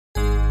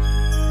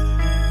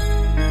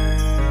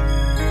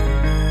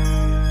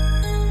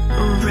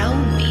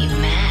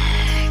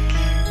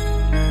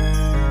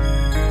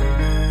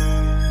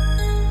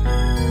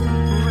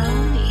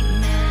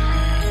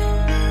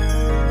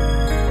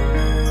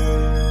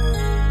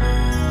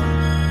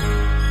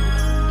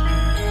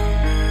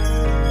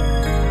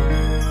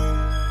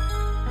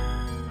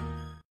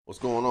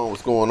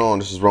going on?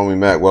 This is Romy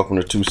Mac. Welcome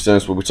to 2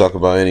 Cents, where we talk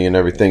about any and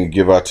everything and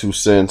give our 2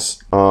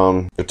 cents.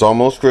 It's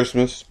almost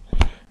Christmas,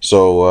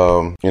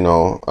 so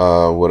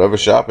whatever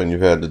shopping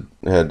you've had to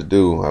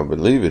do, I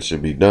believe it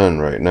should be done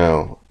right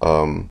now.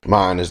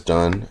 Mine is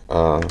done.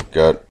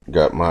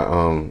 Got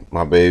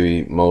my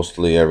baby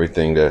mostly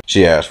everything that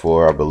she asked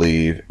for, I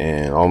believe,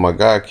 and all my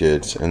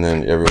godkids, and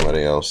then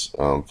everybody else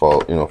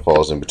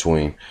falls in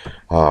between.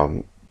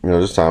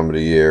 This time of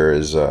the year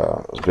is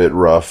a bit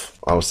rough.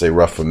 I would say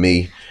rough for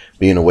me,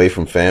 being away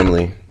from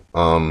family,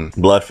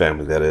 blood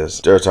family, that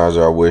is. There are times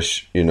where I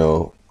wish, they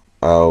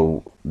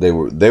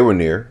were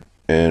near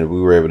and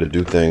we were able to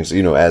do things,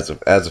 as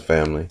a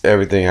family.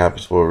 Everything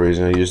happens for a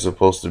reason. You're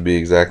supposed to be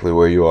exactly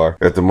where you are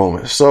at the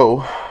moment. So,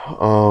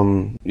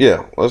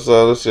 let's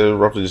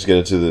roughly just get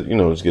into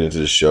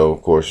the show.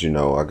 Of course,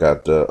 I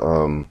got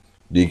the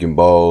Deacon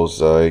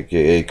Balls,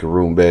 aka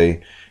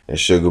Karumbe, and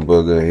Sugar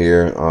Booger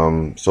here.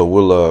 So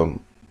we'll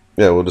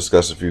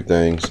discuss a few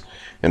things.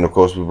 And of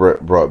course, we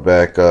brought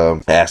back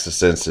Ask the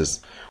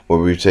Census, where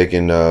we've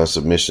taken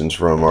submissions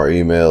from our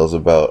emails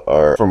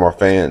from our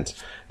fans,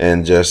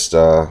 and just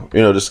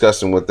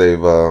discussing what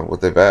they've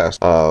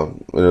asked,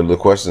 the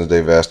questions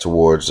they've asked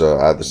towards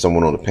either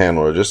someone on the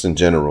panel or just in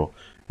general.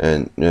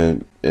 And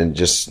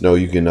just know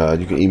you can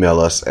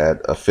email us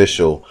at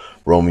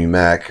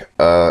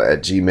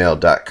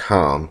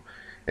officialromiemac@gmail.com.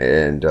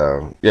 And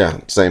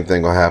same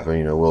thing will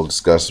happen. We'll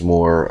discuss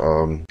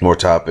more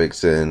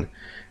topics and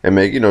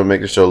make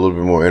the show a little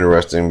bit more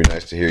interesting. It'd be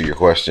nice to hear your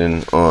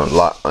question on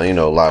live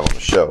on the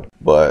show.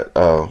 But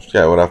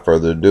without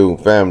further ado,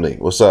 family,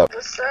 what's up?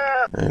 What's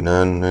up? Ain't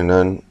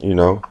none.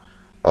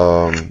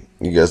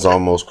 You guys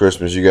almost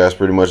Christmas. You guys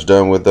pretty much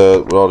done with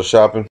all the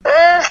shopping?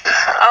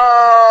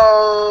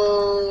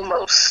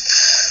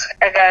 Almost.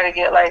 I gotta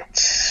get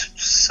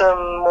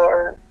some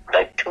more.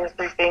 2 or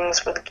 3 things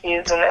for the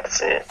kids, and that's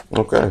it.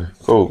 Okay,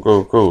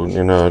 cool.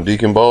 And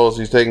Deacon Balls,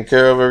 he's taking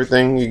care of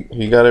everything.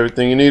 He got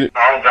everything he needed.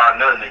 I don't got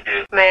nothing to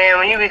get. Man,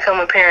 when you become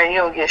a parent, you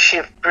don't get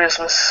shit for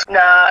Christmas.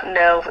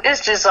 No,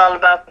 it's just all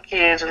about the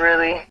kids,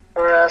 really,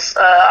 for us.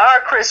 Our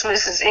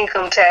Christmas is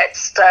income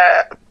tax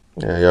time.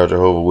 Yeah, y'all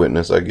Jehovah's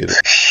Witness, I get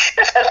it.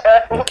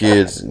 The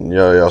kids,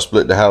 y'all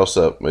split the house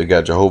up. We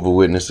got Jehovah's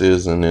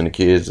Witnesses, and then the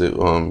kids that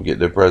get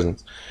their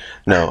presents.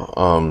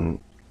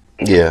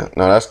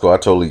 That's cool. I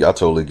totally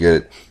get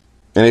it.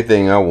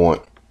 Anything I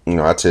want,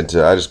 I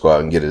just go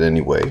out and get it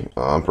anyway.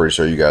 I'm pretty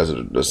sure you guys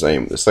are the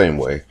same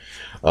way.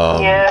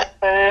 Yeah,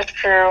 that is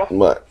true.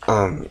 But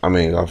for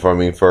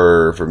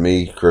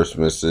me,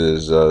 Christmas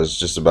is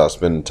just about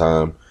spending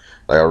time.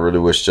 I really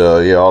wish,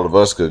 all of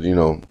us could,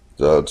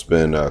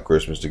 spend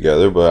Christmas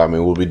together. But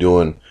we'll be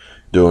doing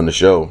the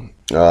show.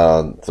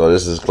 So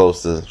this is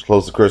close to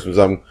Christmas.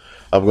 I'm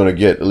gonna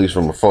get, at least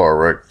from afar,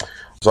 right?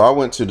 So I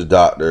went to the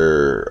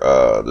doctor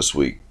this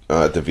week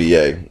at the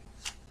VA,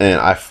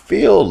 and I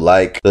feel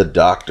like the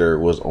doctor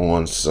was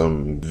on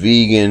some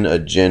vegan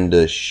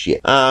agenda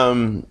shit.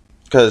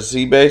 Because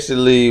he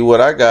basically,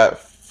 what I got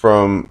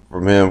from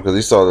him, because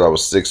he saw that I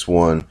was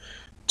 6'1",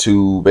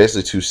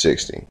 basically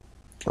 260.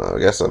 I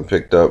guess I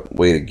picked up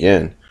weight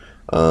again.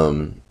 He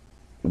saw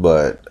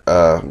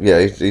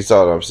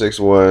that I'm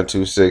 6'1",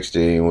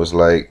 260, and was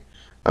like,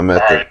 I'm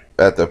at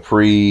the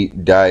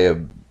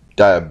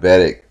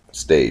pre-diabetic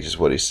stage is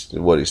what he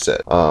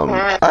said.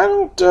 I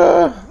don't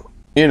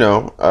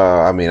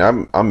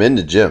I'm in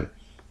the gym,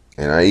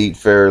 and I eat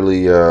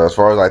fairly as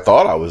far as I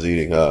thought I was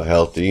eating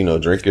healthy,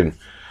 drinking,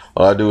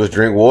 all I do is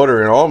drink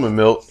water and almond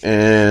milk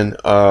and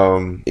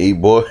eat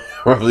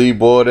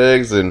boiled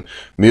eggs and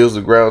meals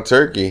of ground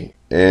turkey.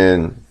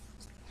 And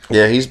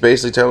he's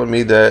basically telling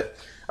me that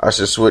I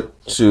should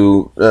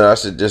I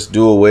should just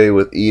do away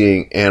with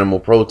eating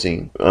animal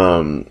protein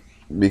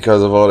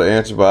because of all the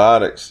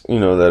antibiotics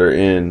that are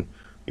in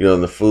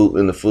in the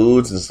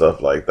foods and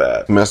stuff like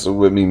that, messing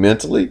with me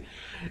mentally.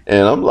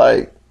 And I'm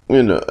like,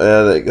 I'm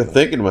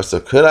thinking to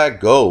myself, could I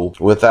go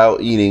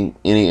without eating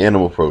any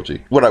animal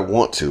protein? What I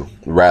want to,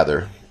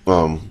 rather,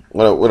 what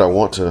I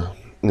want to,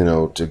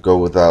 to go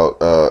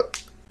without,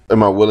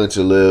 am I willing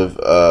to live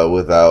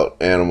without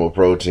animal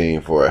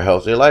protein for a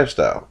healthy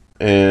lifestyle?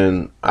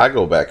 And I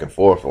go back and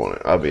forth on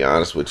it. I'll be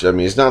honest with you.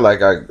 It's not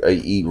like I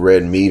eat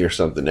red meat or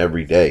something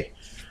every day.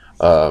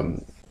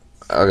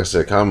 Like I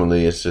said,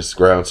 commonly it's just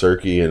ground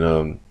turkey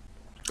and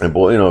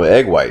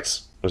egg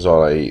whites. That's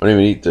all I eat. I don't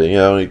even eat I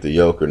don't eat the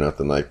yolk or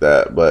nothing like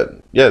that.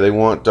 But they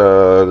want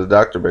the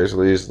doctor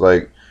basically is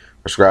like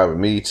prescribing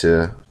me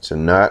to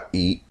not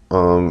eat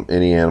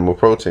any animal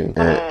protein.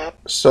 And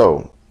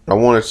so I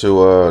wanted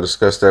to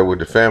discuss that with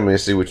the family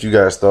and see what you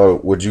guys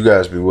thought. Would you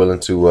guys be willing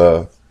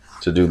to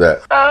do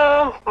that?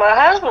 My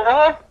husband,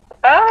 I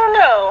don't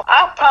know.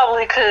 I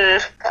probably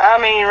could.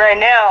 Right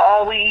now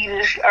all we eat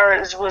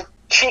is with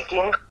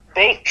chicken.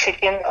 Baked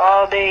chicken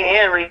all day,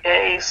 every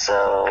day.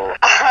 So,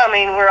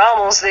 we're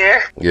almost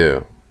there.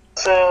 Yeah.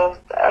 So,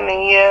 I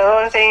mean, yeah, the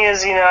only thing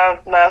is,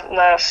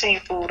 my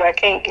seafood, I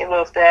can't give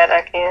up that.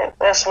 I can't.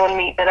 That's one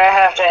meat that I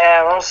have to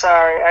have. I'm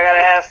sorry. I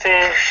gotta have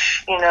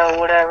fish,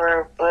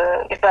 whatever.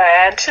 But if I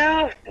had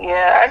to,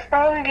 yeah, I'd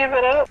probably give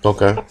it up.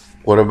 Okay.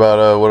 What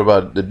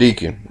about the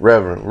deacon,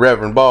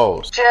 Reverend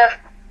Balls? Jeff?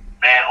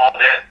 Man, on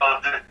that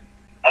subject,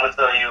 I'm gonna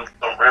tell you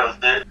some real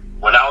shit.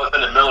 When I was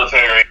in the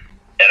military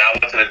and I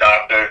went to the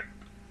doctor,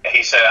 and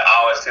he said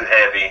I was too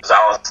heavy because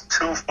I was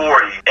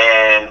 240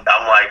 and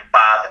I'm like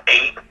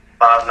 5'8",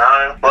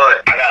 5'9".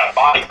 But I got a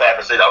body fat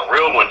percent, a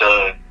real one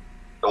done.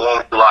 The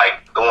one who like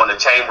go in the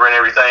chamber and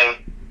everything.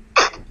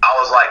 I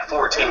was like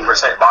 14%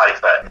 body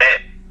fat.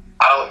 And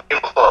I don't give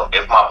a fuck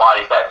if my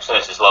body fat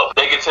percentage is low.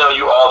 They can tell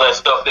you all that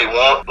stuff they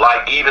want.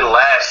 Like even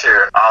last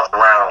year, I was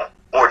around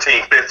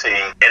 14, 15,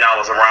 and I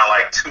was around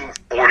like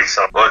 240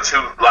 something, or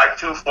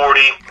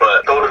 240.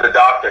 But go to the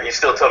doctor, he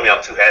still tell me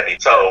I'm too heavy.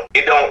 So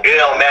it don't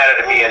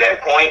matter to me at that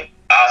point.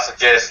 I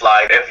suggest,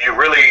 like, if you're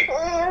really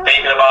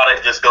thinking about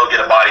it, just go get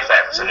a body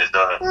fat percentage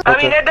done. I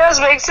mean, that does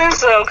make sense,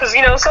 though, because,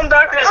 some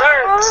doctors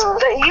aren't.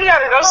 You got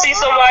to go see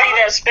somebody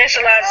that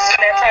specializes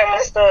in that type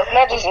of stuff,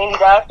 not just any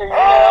doctor,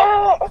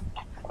 That's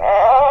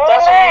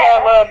why you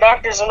have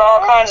doctors and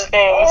all kinds of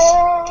things.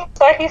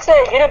 Like you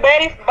said, get a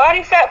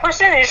body fat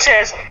percentage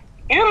test.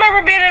 You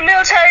remember being in the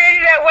military,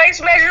 that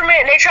waist measurement,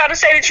 and they try to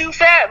say that you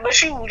fat,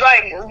 but you a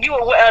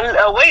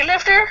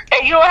weightlifter,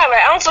 and you don't have an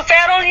ounce of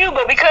fat on you,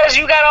 but because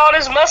you got all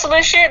this muscle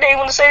and shit, they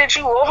want to say that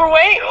you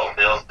overweight.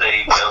 They'll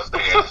say.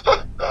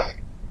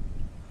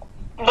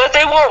 But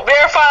they won't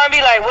verify and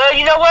be like, well,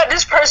 you know what,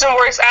 this person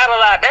works out a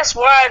lot. That's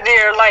why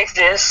they're like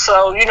this.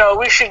 So,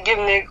 we should give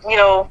them,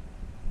 an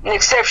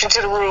exception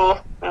to the rule.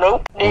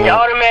 Nope. They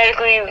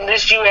automatically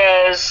list you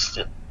as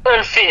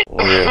unfit.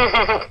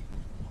 Yeah.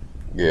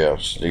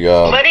 Yes. But you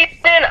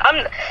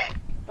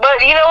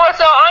know what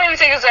though? I don't even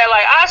think it's that.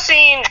 Like I've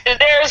seen,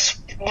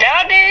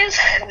 nowadays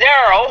there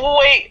are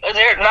overweight.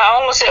 They're not. I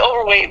don't want to say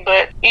overweight,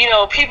 but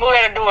people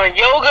that are doing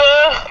yoga.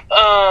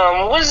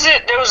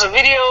 There was a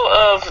video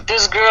of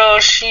this girl.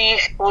 She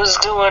was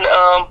doing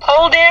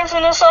pole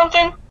dancing or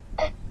something,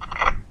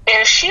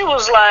 and she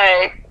was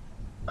like,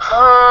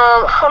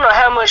 I don't know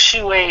how much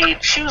she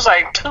weighed. She was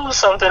like 2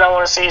 something. I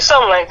want to say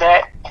something like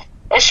that,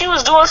 and she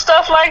was doing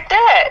stuff like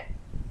that.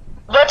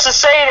 But to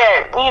say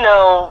that,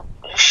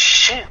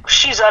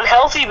 she's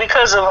unhealthy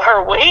because of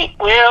her weight,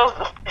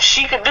 well,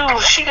 she could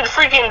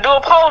freaking do a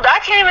pole. I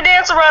can't even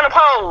dance around a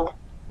pole.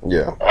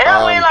 Yeah. And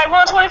I weigh like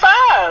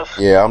 125.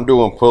 Yeah, I'm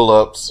doing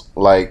pull-ups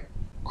like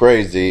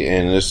crazy,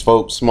 and there's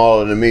folks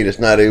smaller than me that's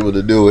not able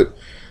to do it.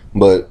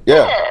 But,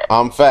 yeah.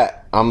 I'm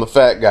fat. I'm a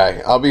fat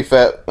guy. I'll be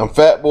fat. I'm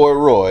Fat Boy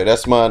Roy.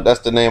 That's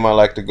the name I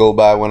like to go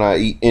by when I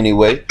eat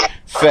anyway.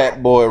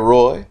 Fat Boy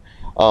Roy.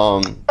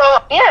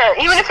 Yeah,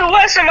 even if it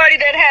was somebody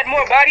that had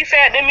more body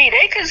fat than me,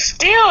 they could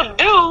still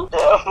do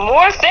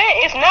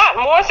if not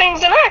more things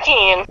than I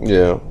can.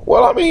 Yeah.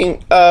 Well, I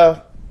mean,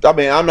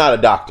 I'm not a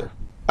doctor.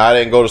 I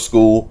didn't go to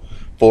school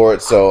for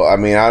it, so I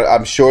mean,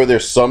 I'm sure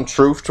there's some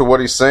truth to what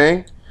he's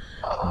saying,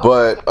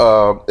 but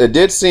it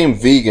did seem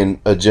vegan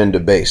agenda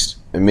based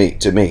to me.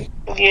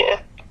 Yeah.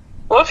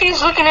 Well, if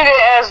he's looking at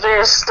it as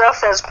there's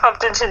stuff that's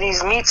pumped into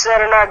these meats that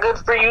are not good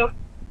for you,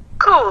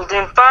 cool,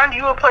 then find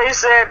you a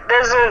place that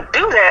doesn't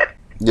do that.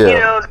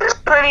 Yeah. There's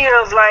plenty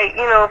of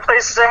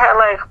places that have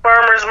like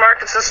farmers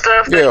markets and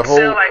stuff that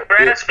sell like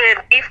grass-fed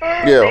beef.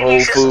 Yeah, Maybe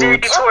you should steer you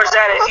towards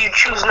that if you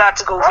choose not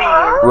to go vegan.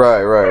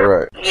 Right.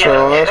 Yeah.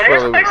 So that's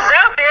there's places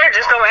out there,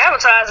 just don't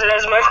advertise it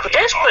as much, but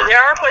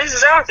there are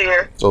places out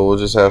there. So we'll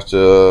just have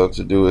to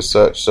do as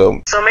such.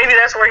 So maybe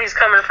that's where he's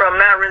coming from,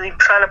 not really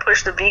trying to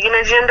push the vegan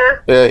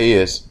agenda. Yeah, he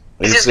is.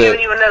 He's just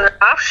giving you another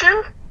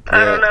option.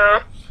 I don't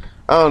know.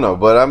 I don't know,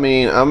 but I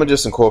mean, I'm gonna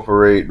just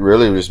incorporate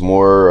really just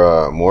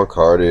more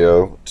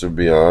cardio, to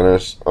be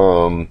honest.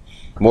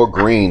 More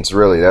greens,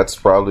 really. That's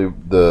probably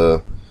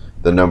the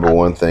number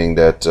one thing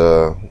that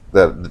I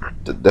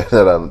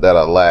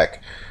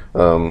lack.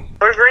 More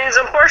greens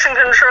and portion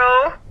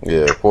control.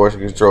 Yeah, portion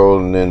control,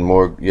 and then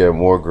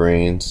more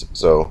greens.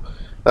 So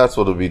that's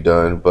what'll be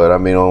done. But I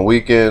mean, on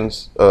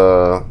weekends,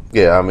 I'll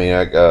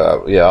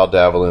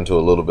dabble into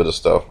a little bit of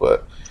stuff,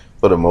 but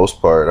for the most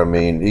part, I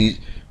mean,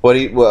 what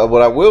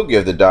I will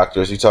give the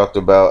doctor is he talked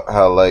about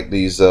how like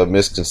these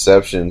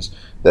misconceptions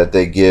that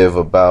they give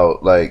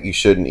about like you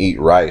shouldn't eat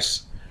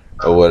rice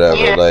or whatever.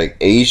 Yeah. Like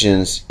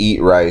Asians eat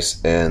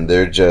rice and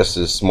they're just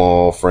as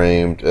small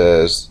framed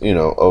as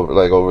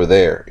over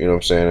there. You know what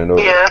I'm saying?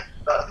 Yeah.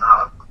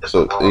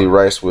 So eat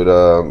rice with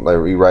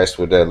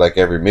that like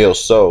every meal.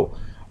 So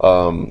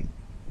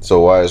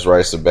why is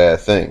rice a bad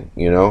thing?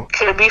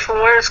 Could be from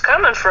where it's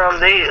coming from.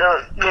 They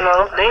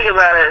think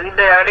about it.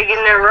 Are they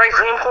getting their rice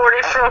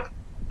imported from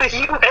the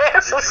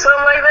U.S. or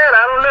something like that?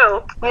 I don't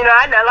know.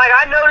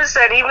 I noticed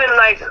that even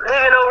like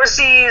living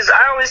overseas,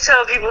 I always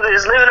tell people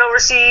this: living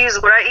overseas,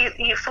 when I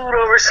eat food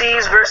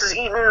overseas versus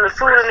eating the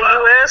food in the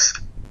U.S.,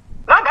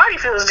 my body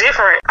feels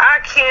different. I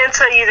can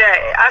tell you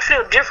that I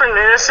feel different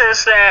in the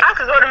sense that I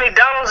could go to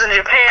McDonald's in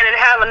Japan and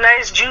have a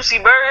nice juicy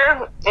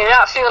burger and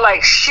not feel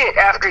like shit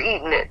after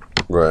eating it.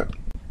 Right.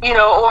 You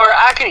know, or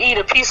I could eat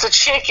a piece of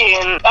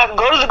chicken. I could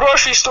go to the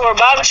grocery store,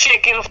 buy the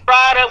chicken,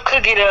 fry it up,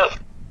 cook it up.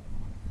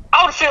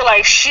 I would feel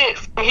like shit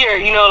from here,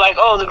 you know, like,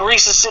 oh, the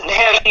grease is sitting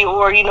heavy,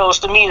 or, you know, it's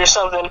the meat or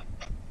something.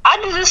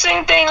 I do the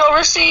same thing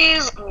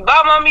overseas,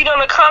 buy my meat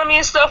on economy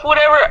and stuff,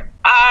 whatever.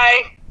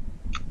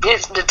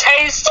 It's the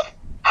taste,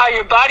 how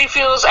your body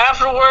feels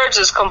afterwards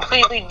is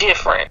completely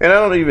different. And I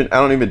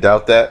don't even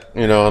doubt that.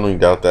 You know, I don't even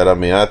doubt that. I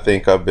mean, I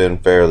think I've been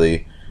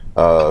fairly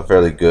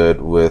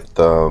good with,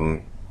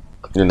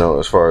 you know,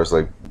 as far as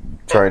like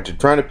trying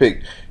to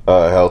pick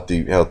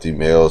healthy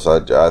meals.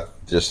 I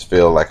just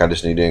feel like I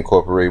just need to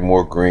incorporate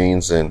more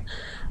greens, and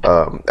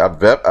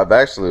I've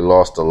actually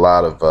lost a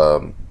lot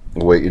of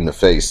weight in the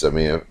face. I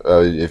mean,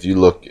 if you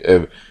look,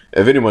 if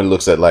anyone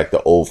looks at like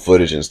the old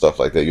footage and stuff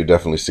like that, you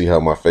definitely see how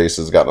my face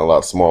has gotten a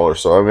lot smaller.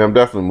 So I mean, I'm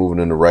definitely moving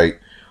in the right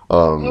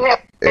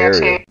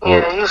area.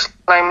 Yeah, you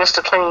like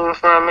Mr. Clean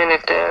for a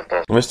minute there.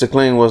 Mr.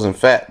 Clean wasn't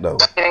fat though.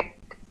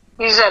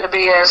 You just had a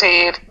big ass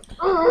head.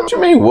 What you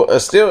mean? I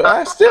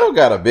still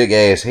got a big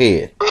ass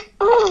head.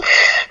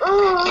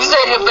 You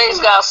said your face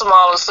got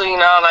smaller, so you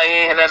know, like,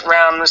 yeah, that's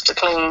round Mr.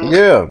 Clean.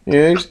 Yeah,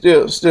 he's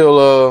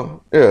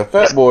still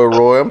Fat Boy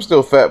Roy. I'm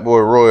still Fat Boy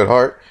Roy at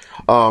heart.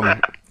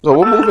 So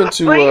we'll move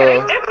into.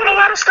 They put a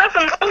lot of stuff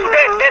in food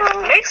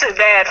that makes it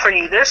bad for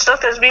you. There's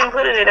stuff that's being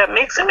put in it that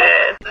makes it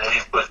bad.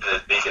 He's pushing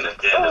his vegan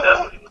agenda. That's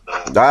what he was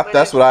doing.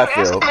 That's what I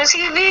feel. Is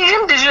he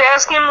vegan? Did you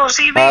ask him was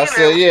he vegan? I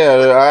said,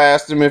 yeah. I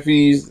asked him if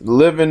he's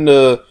living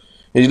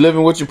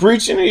what you're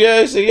preaching. And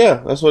yeah, he said,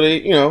 yeah. That's what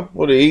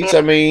what he eats.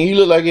 I mean, he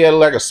looked like he had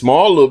like a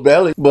small little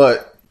belly,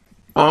 but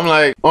I'm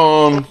like,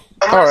 all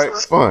right,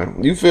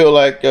 fine. You feel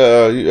like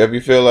you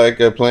feel like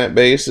plant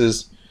based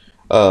is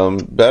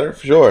better?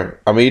 Sure.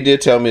 I mean, he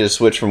did tell me to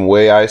switch from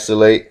whey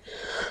isolate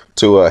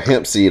to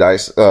hemp seed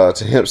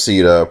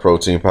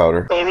protein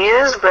powder. Maybe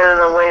it is better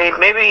than whey.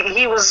 Maybe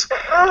he was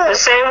the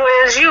same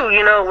way as you.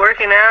 You know,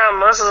 working out,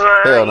 muscles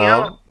on. Hell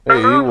no. Hey,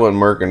 he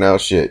wasn't working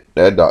out shit.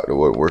 That doctor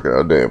wasn't working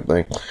out a damn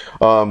thing.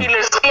 He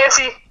lives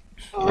fancy.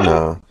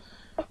 No.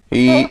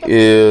 He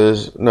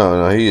is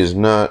he is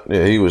not.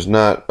 Yeah, he was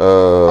not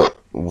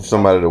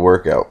somebody to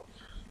work out.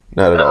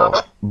 Not at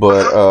all.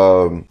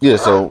 But yeah,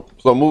 so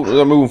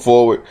moving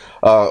forward,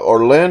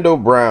 Orlando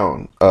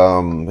Brown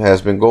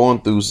has been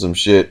going through some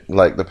shit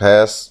like the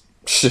past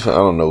I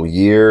don't know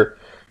year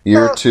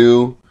or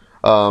two,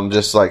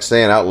 just like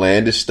saying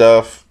outlandish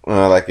stuff,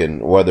 like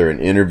whether in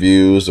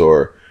interviews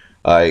or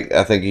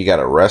I think he got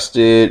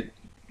arrested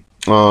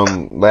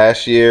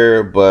last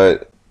year,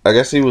 but I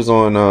guess he was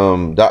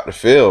on Dr.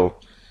 Phil,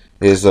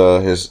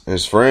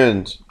 his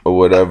friend or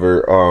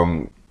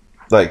whatever,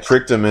 like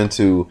tricked him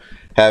into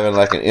having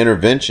like an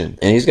intervention,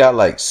 and he's got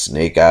like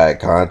snake eye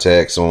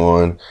contacts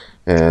on,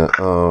 and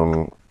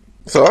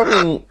so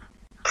I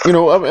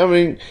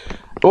mean,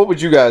 what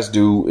would you guys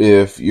do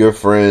if your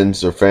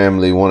friends or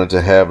family wanted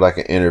to have like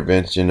an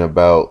intervention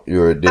about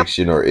your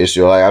addiction or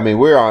issue? Like, I mean,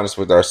 we're honest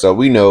with ourselves.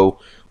 We know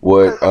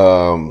what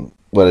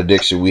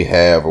addiction we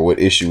have or what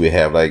issue we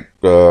have. Like,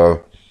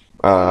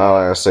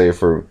 I say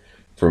for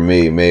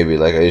me, maybe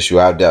like an issue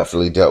I've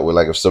definitely dealt with.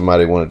 Like if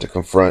somebody wanted to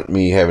confront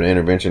me having an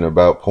intervention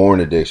about porn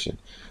addiction.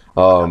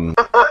 I'm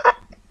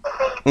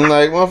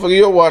like, motherfucker,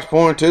 you'll watch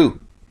porn too.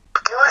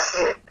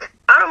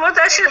 I don't want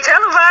that shit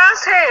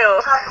televised.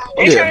 Hell,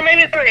 you trying to make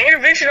me through an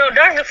intervention on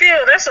Dr.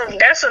 Phil?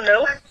 That's a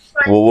no.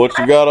 Well, what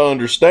you gotta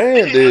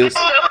understand is,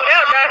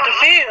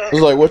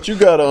 it's like what you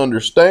gotta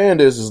understand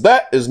is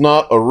that is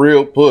not a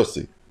real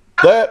pussy.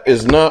 That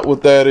is not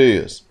what that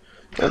is.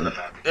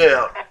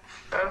 Yeah.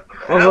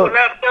 No,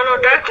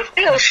 Dr.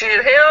 Phil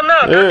shit. Hell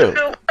no. Yeah. Dr.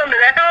 Phil come to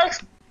the house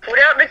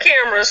without the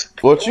cameras.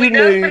 What you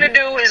need to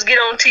do is get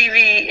on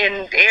TV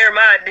and air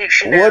my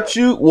addiction out.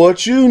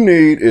 What you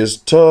need is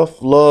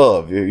tough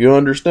love. You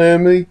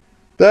understand me?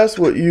 That's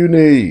what you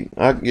need.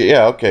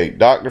 Okay,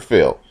 Dr.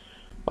 Phil.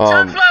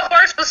 Tough love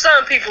works for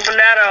some people, but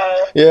not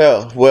all.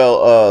 Yeah,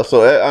 well,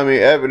 so I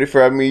mean, Ebony,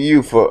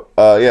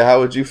 how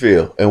would you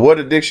feel? And what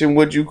addiction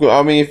would you?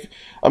 I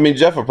mean,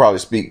 Jeff will probably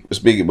speak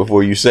it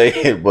before you say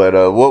it, but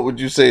what would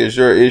you say is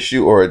your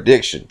issue or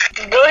addiction?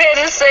 Go ahead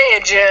and say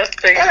it, Jeff.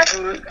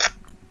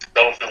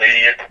 Social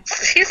media.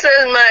 He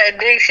says my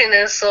addiction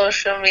is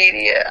social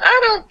media.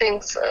 I don't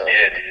think so. Yeah,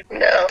 it is.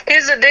 No.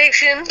 His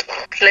addiction,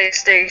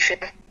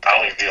 PlayStation. I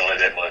don't even feel it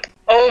that much.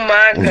 Oh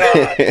my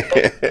God.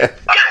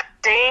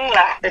 Dang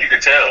lie. You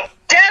can tell.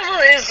 Devil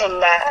is a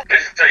lie.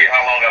 Let's tell you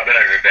how long I've been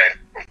under that.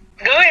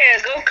 Go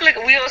ahead, go click.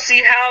 We'll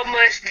see how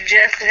much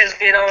Jeff has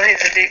been on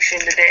his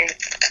addiction today.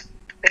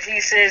 Because he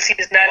says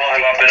he's not How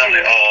long have I been on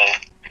it?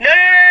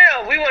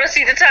 No. We want to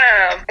see the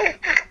time.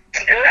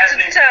 Go to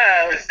the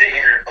time. Been sitting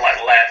here for like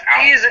the last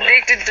hour. He is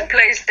addicted to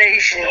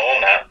PlayStation. No,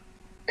 I'm not.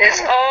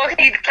 That's all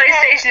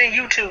PlayStation and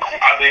YouTube.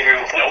 I've been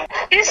here with no.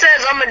 He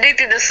says I'm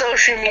addicted to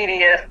social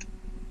media.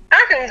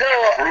 I can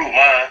go. Prove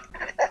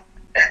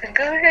mine.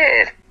 Go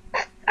ahead.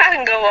 I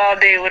can go all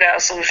day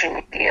without social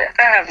media.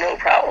 I have no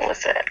problem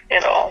with that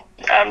at all.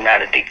 I'm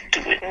not addicted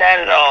to it, not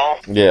at all.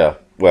 Yeah.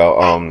 Well,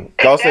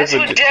 that's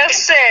what Jeff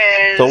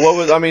says. So what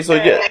was? I mean, so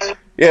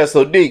Yeah,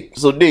 so Deke,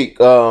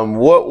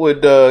 what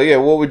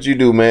would you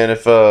do, man,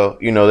 if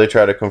they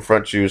try to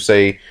confront you,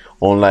 say,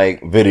 on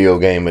like video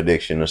game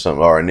addiction or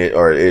something, or an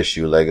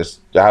issue? Like,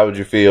 how would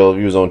you feel if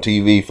you was on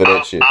TV for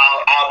that shit?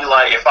 I'll be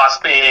like, if I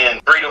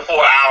spend 3 to 4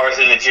 hours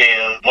in the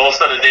gym most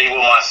of the day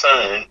with my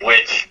son,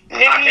 which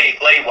I can't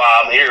play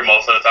while I'm here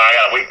most of the time, I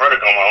gotta wait for her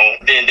to come home,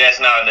 then that's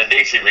not an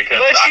addiction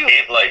because I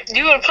can't play.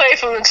 You would play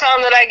from the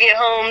time that I get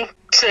home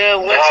to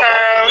what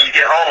time? When you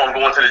get home, I'm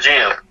going to the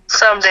gym.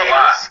 Some days.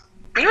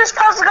 You were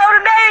supposed to go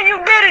today and you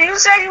didn't. You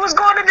said you was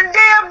going to the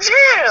damn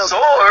gym.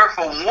 Sore,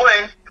 for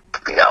one.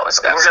 We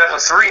always got. We were there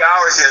for 3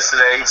 hours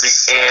yesterday,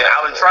 and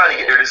I've been trying to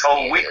get there this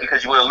whole week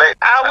because you wouldn't let.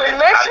 I wouldn't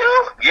let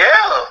you?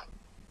 Yeah.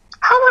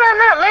 How would I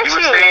not let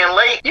you? You were staying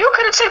late. You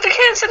could have took the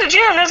kids to the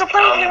gym. There's a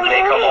place. Come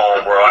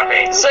on, bro. I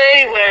can't. So,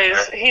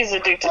 anyways, he's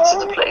addicted to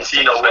the place.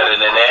 She know better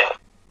than that.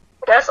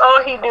 That's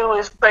all he do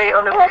is play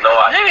on the. Let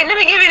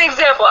me give you an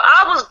example.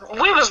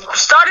 We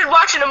started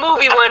watching a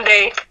movie one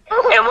day,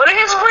 and one of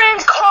his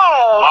friends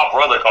called. My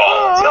brother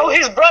called. No,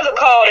 his brother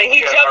called, and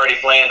he jumped already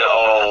planned the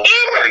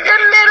in the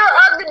middle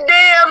of the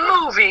damn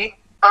movie.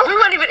 We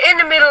weren't even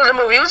in the middle of the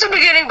movie. It was the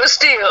beginning, but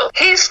still,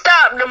 he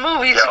stopped the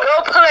movie to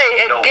go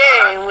play a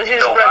game with his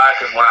brother.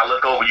 Because when I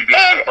look over, you be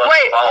on the phone.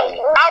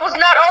 I was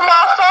not on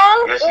my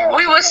phone. Yes,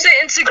 we were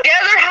sitting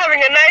together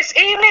having a nice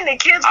evening.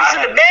 The kids was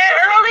in the bed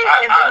early,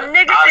 and the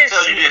nigga did.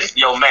 I'll tell you this,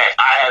 yo, Matt.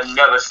 I have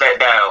never sat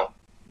down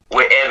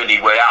with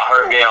Ebony without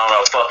her being on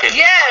a fucking.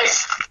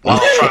 Yes. My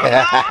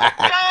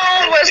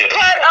phone was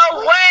put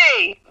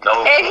away.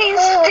 No. And he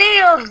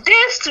still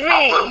dissed me.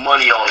 I put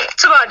money on it.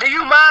 So, do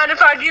you mind if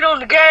I get on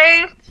the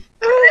game?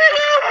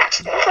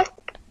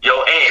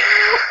 Yo, Aunt.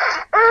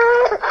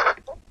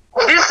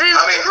 This is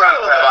true.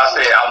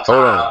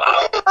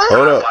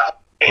 Hold up.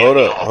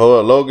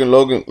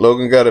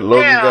 Logan got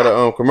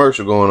a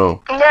commercial going on.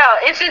 Now,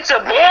 if it's a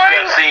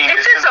boring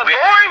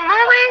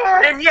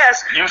movie, then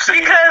yes. Because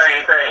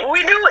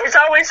we do, it's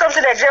always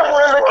something that Jeff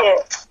want to look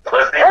at.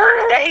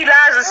 That he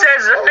lies and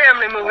says it's a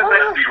family movie,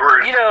 but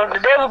the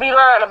devil be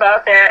lying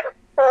about that.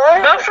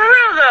 But for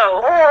real though.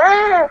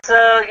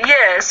 So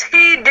yes,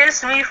 he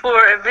dissed me for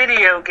a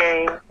video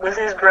game with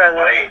his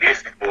brother.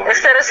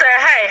 Instead of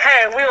saying,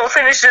 hey, we gonna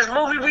finish this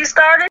movie we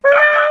started. I'm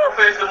not gonna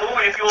finish the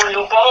movie if you on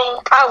your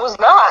phone. I was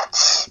not.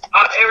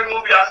 Every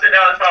movie I sit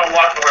down and try to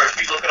watch with her,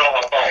 she's looking on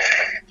her phone.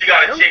 She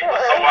got a chick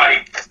with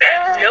somebody that's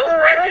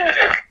right into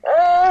that.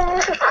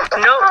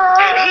 Nope.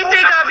 He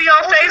think I be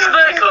on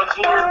Facebook.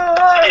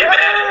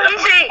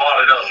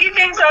 He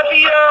thinks I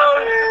be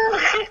on.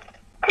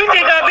 He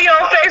think I be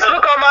on Facebook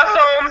on my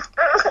phone,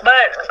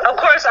 but of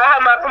course I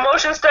have my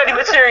promotion study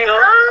material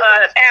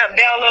app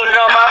downloaded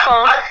on my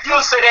phone. I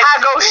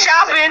go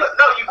shopping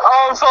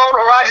on phone,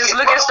 or I just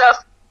look at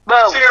stuff.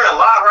 But sharing a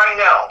lot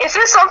right now. If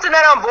it's something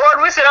that I'm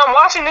bored with and I'm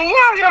watching, then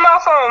I get on my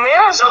phone,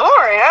 man. It's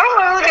boring. I don't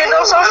want to look at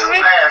no social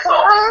media.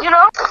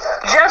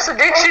 Jeff's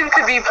addiction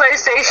could be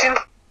PlayStation.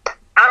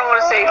 I don't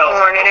want to say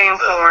porn. It ain't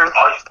porn.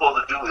 All you're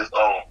supposed to do is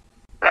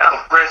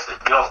compress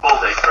it. You're supposed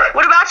to extract.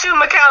 What about you,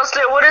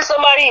 McAllister? What if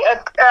somebody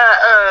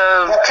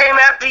came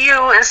after you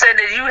and said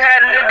that you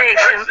had an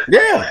addiction?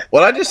 Yeah.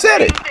 Well, I just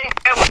said it. What do you think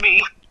that would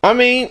be? I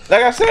mean,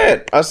 like I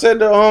said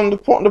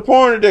the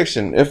porn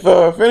addiction. If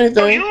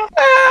anything,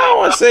 I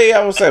would say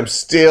I'm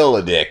still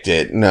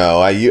addicted. No,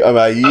 I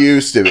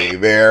used to be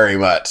very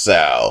much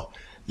so,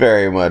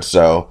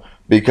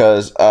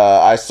 because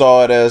I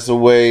saw it as a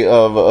way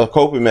of a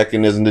coping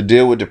mechanism to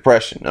deal with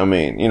depression. I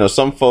mean,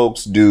 some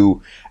folks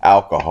do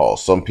alcohol,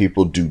 some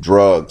people do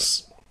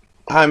drugs.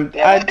 I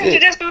did. You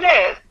just do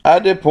that? I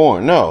did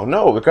porn. No,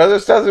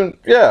 because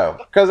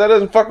because that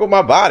doesn't fuck with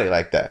my body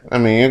like that. I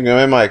mean,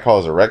 it might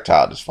cause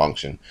erectile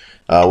dysfunction,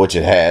 which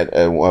it had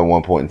at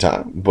one point in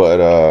time. But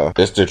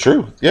it's the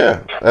truth.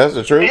 Yeah, that's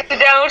the truth. Sit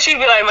down with you,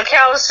 be like,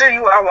 McAllister,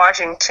 you are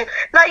watching too.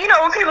 Now,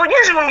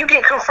 usually when you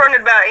get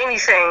confronted about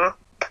anything,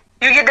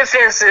 you get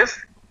defensive.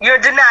 You're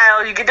in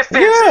denial. You get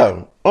defensive.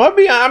 Yeah. Well,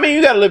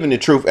 you gotta live in the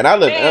truth, and I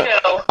live.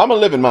 I'm a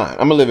living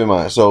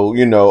mine. So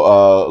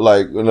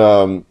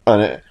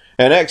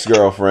an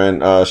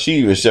ex-girlfriend,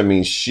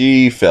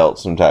 she felt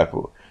some type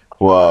of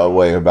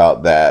way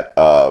about that.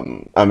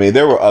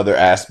 There were other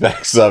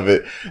aspects of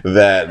it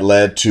that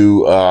led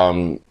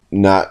to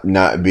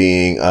not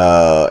being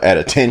at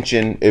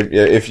attention,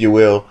 if you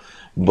will.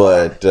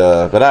 But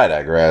I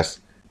digress.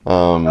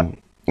 That's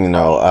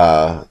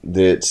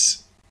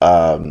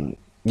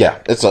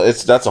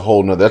a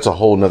whole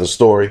nother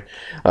story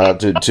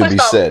to be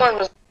said.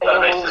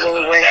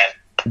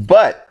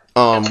 But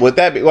with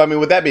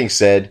that being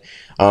said,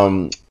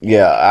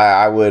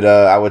 I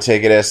would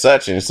take it as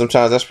such, and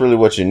sometimes that's really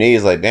what you need.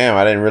 Is like, damn,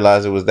 I didn't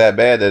realize it was that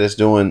bad that it's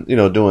doing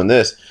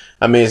this.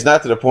 I mean, it's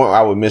not to the point where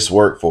I would miss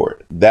work for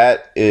it.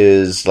 That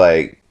is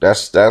like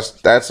that's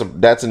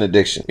an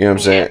addiction. You know what I'm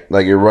saying? Yeah.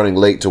 Like you're running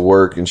late to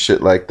work and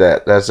shit like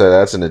that. That's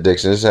an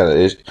addiction. I just had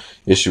an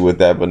issue with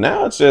that, but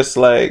now it's just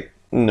like,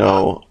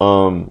 long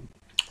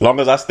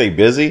as I stay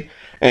busy.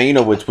 And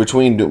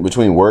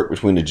between work,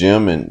 between the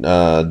gym and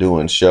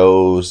doing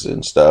shows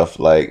and stuff,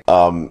 like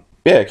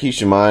Yeah, it keeps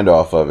your mind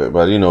off of it.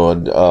 But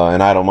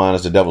an idle mind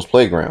is the devil's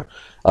playground.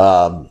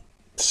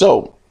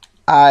 So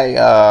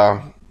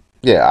I'd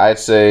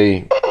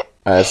say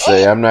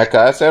I'm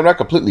not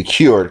completely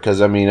cured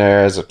because I mean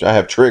I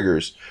have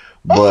triggers,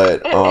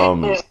 but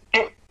well,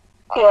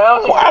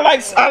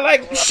 I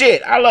like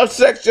shit. I love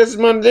sex just as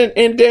much as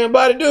any damn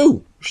body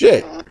do.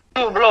 Shit.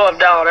 You a blow up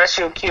doll. That's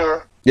your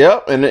cure.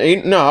 Yep, and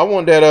I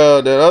want that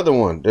other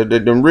one,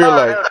 the real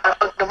life,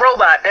 the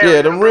robot.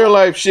 Yeah, them real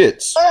life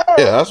shits.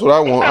 Yeah, that's what I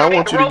want. I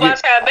want you to get.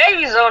 Robots have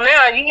babies on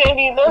now. You can't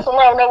be messing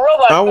around with no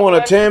robot.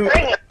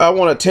 I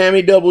want a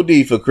Tammy Double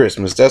D for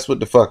Christmas. That's what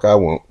the fuck I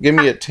want. Give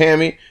me a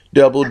Tammy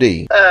Double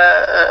D.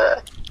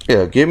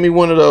 Yeah, give me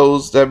one of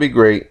those. That'd be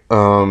great.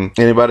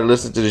 Anybody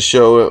listen to the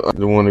show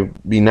want to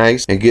be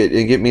nice and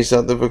get me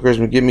something for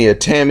Christmas? Give me a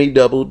Tammy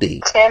Double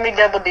D. Tammy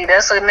Double D.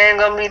 That's the name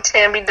gonna be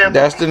Tammy Double.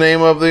 That's the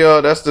name of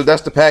the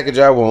that's the package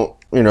I want.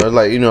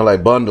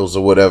 Like bundles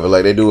or whatever,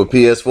 like they do with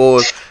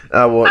PS4s.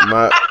 I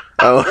want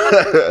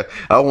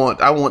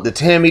the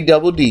Tammy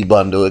Double D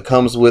bundle. It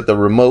comes with a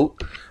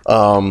remote,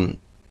 and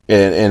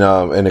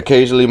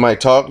occasionally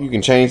might talk. You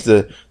can change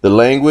the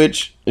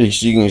language. You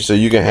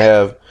can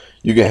have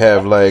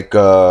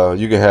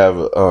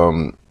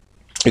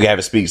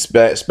it speak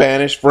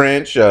Spanish,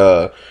 French,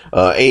 Asian.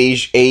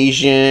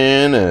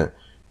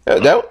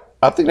 That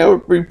I think that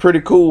would be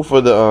pretty cool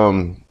for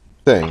the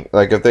thing.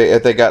 Like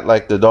if they got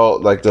like the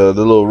doll, like the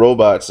little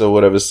robots or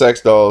whatever,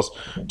 sex dolls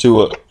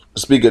to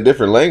speak a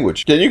different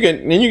language. Then you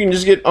can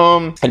just get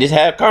and just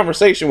have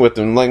conversation with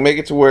them, like make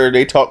it to where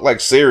they talk like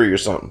Siri or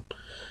something.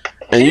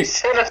 And you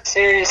said a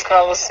serious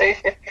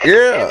conversation.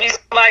 Yeah. It'd be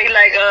somebody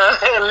like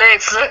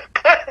Alexa.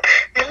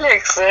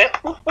 Alexa.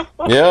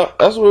 Yeah,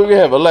 that's what we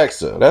have.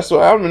 Alexa. That's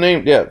what I'm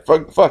named. Yeah,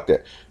 fuck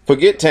that.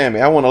 Forget Tammy.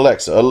 I want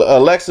Alexa.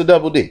 Alexa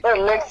Double D.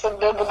 Alexa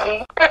Double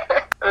D.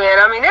 Man,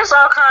 I mean, there's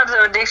all kinds of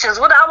addictions.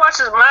 What I watched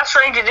is My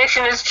Strange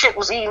Addiction. This chick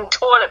was eating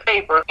toilet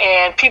paper,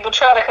 and people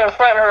try to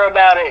confront her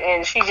about it,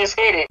 and she just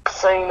hid it.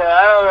 So I don't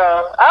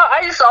know.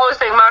 I used to always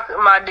think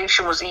my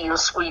addiction was eating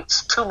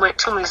sweets. Too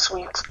many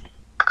sweets.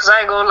 Cause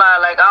I ain't gonna lie,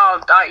 like I'll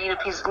eat a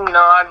piece,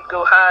 I'd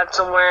go hide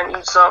somewhere and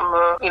eat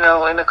something, in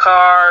the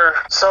car or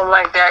something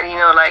like that,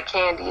 like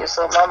candy or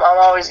something. I'm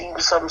always eating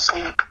something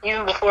sweet.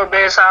 Even before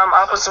bedtime,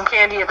 I'll put some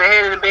candy at the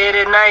head of the bed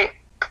at night.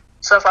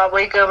 So if I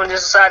wake up and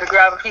just decide to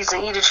grab a piece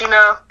and eat it,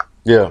 Yeah.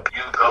 You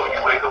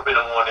wake up in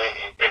the morning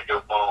and check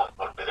your phone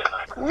for a bit at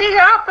night. Nigga,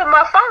 I put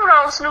my phone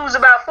on snooze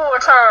about 4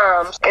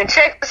 times and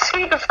check to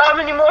see if how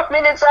many more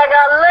minutes I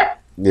got left.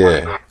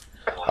 Yeah.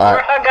 All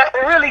right. I got to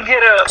really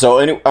get up. So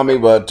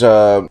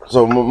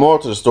so more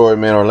to the story,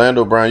 man.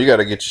 Orlando Brown, you got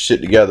to get your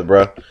shit together,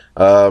 bro.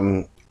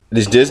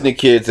 These Disney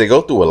kids, they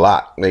go through a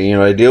lot. They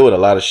deal with a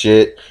lot of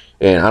shit,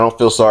 and I don't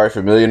feel sorry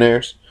for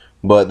millionaires,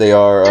 but they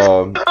are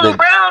around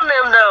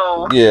them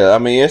though. Yeah, I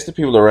mean, it's the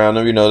people around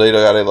them. They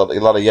got a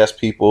lot of yes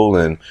people,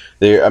 and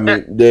they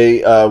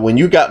when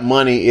you got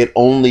money, it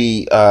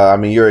only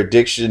your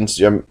addictions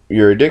are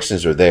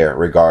there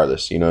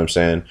regardless. You know what I'm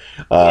saying?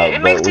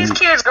 It makes these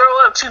kids grow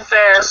up too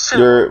fast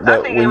too.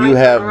 But when you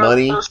have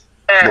money,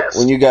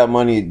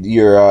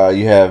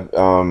 you have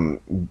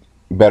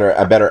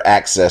better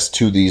access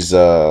to these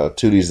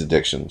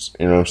addictions.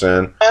 You know what I'm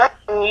saying?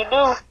 You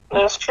do.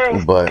 That's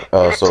true. But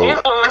so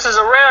influences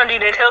around you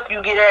that help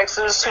you get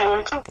access to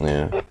them too.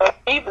 Yeah.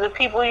 The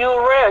people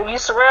you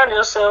surround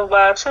yourself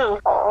by too.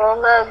 Oh,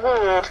 not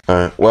good. All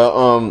right.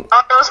 Well,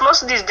 it's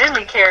most of these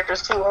Disney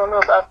characters too. I don't know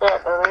about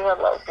that, but they have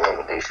like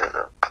recommendations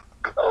of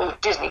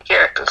old Disney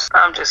characters.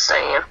 I'm just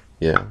saying.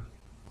 Yeah.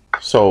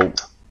 So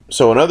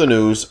in other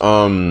news,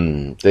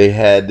 they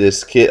had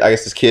this kid. I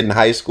guess this kid in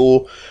high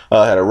school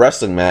had a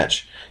wrestling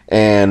match,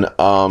 and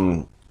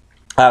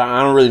I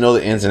don't really know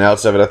the ins and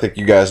outs of it. I think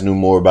you guys knew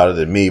more about it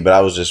than me, but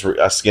I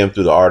skimmed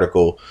through the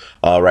article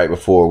right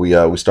before we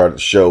started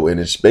the show, and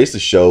it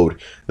basically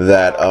showed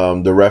that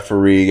the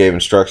referee gave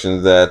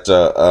instructions that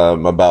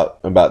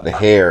about the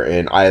hair,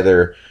 and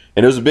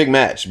it was a big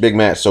match.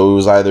 So it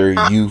was either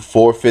you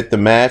forfeit the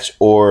match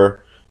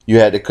or he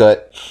had to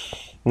cut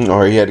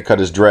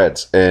his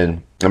dreads,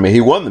 and I mean,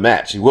 he won the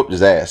match. He whooped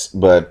his ass.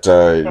 But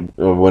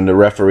when the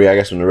referee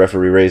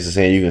raised his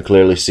hand, you can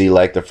clearly see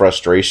like the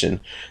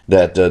frustration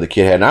that the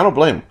kid had. And I don't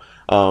blame him.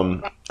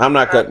 I'm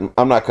not cutting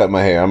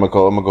my hair. I'm gonna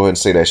go ahead and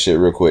say that shit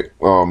real quick.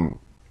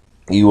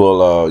 You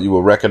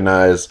will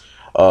recognize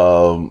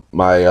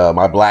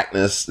my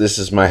blackness. This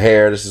is my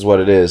hair. This is what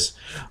it is.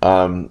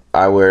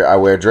 I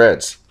wear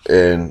dreads,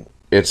 and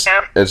it's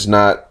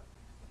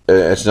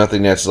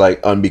nothing that's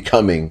like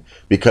unbecoming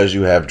because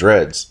you have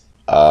dreads.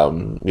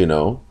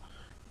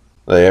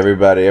 Like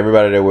everybody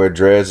that wear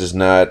dreads is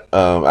not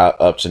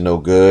up to no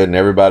good, and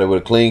everybody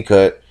with a clean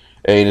cut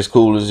ain't as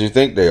cool as you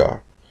think they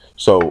are.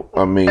 So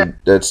I mean,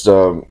 that's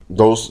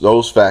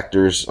those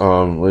factors.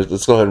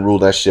 Let's go ahead and rule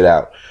that shit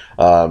out.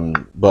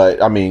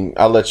 But I mean,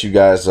 I'll let you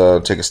guys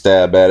take a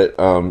stab at it.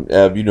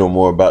 Ab, you know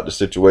more about the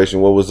situation.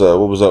 What was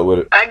up with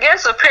it? I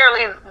guess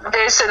apparently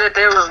they said that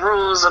there was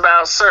rules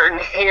about certain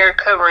hair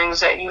coverings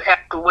that you have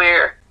to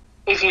wear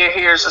if your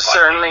hair is a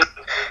certain length.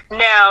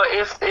 Now,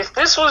 if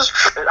this was,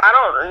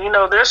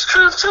 there's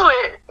truth to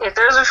it. If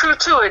there's a truth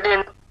to it,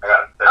 then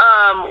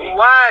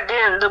why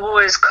didn't the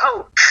boys'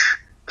 coach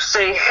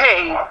say,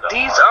 hey,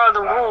 these are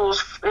the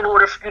rules in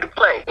order for you to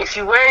play? If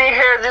you wear your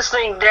hair this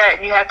length,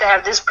 that you have to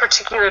have this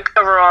particular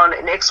cover on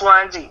in X,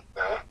 Y, and Z.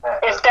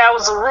 If that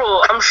was a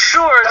rule, I'm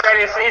sure that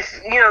if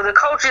the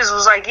coaches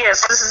was like,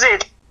 yes, this is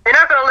it, they're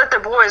not going to let the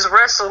boys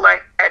wrestle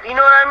like that, you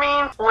know what I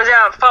mean,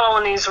 without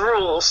following these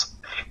rules.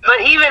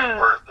 But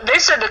even, they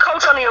said the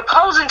coach on the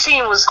opposing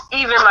team was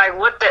even like,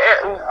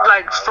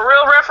 for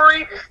real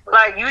referee,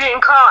 like, you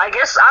didn't call, I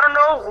guess, I don't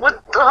know,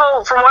 what the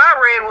whole, from what I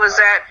read was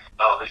that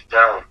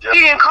he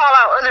didn't call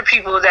out other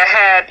people that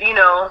had,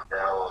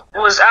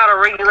 was out of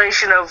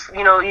regulation of,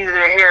 either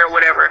their hair or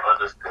whatever.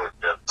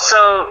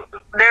 So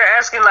they're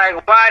asking,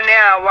 like, why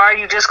now? Why are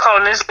you just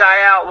calling this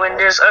guy out when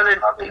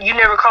you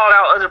never called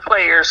out other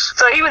players?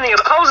 So even the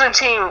opposing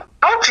team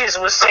coaches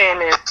was saying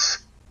this.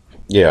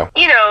 Yeah.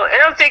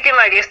 And I'm thinking,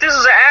 like, if this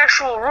was an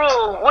actual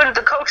rule, wouldn't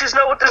the coaches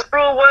know what this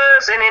rule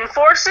was and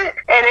enforce it?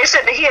 And they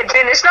said that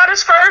it's not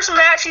his first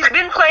match. He's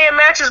been playing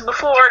matches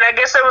before, and I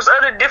guess there was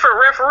other different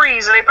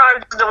referees, and they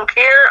probably just don't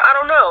care. I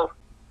don't know.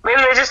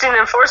 Maybe they just didn't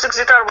enforce it because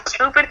they thought it was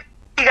stupid.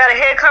 He got a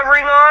head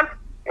covering on.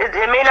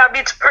 It may not be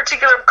a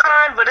particular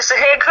kind, but it's a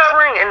head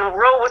covering, and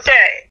roll with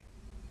that.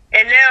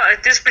 And now,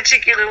 at this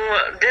particular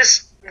one,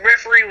 this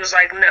referee was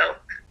like, no.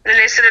 Then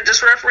they said that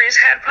this referee's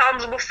had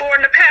problems before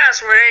in the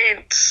past where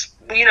they,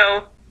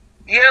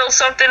 yell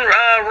something,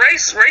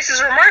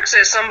 racist remarks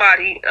at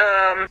somebody,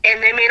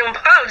 and they made him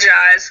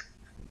apologize,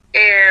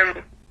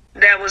 and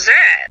that was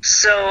that.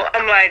 So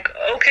I'm like,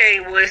 okay,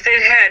 well, if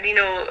they had,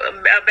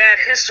 a bad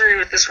history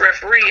with this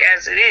referee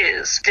as it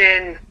is,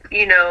 then,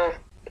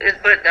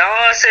 but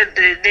all I said,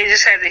 they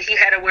just had that he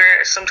had to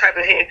wear some type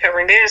of head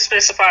covering. They didn't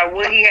specify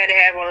what he had to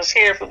have on his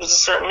hair, if it was a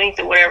certain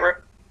length or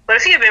whatever. But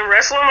if he had been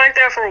wrestling like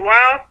that for a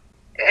while,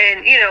 and,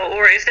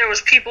 or if there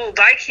was people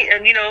like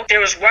him, there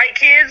was white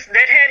kids that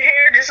had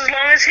hair just as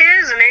long as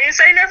his, and they didn't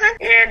say nothing,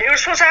 and they were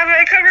supposed to have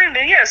that covering,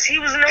 then yes, he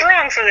was in the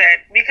wrong for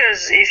that.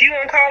 Because if you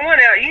want to call one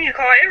out, you need to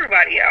call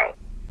everybody out.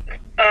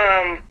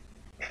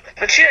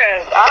 But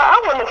yeah, I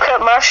wouldn't have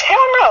cut my,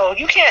 hell no,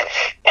 you can't.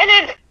 And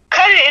then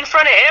cut it in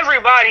front of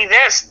everybody.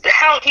 That's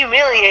how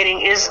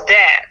humiliating is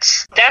that?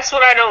 That's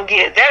what I don't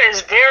get. That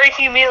is very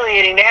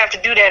humiliating to have to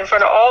do that in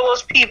front of all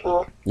those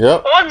people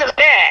on the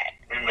mat.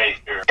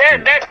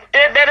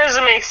 That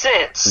doesn't make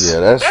sense. Yeah,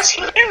 that's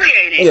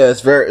humiliating. Yeah,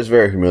 it's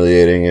very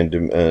humiliating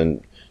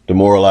and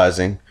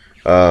demoralizing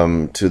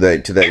to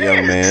that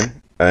young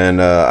man.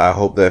 And I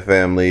hope that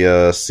family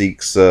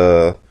seeks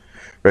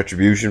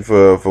retribution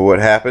for what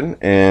happened.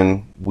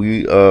 And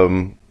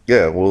I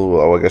guess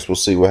we'll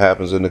see what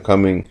happens in the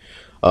coming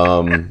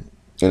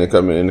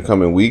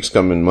weeks,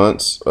 coming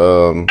months.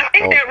 I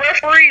think that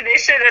referee, they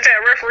said that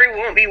referee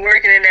won't be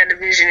working in that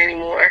division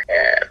anymore.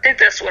 I think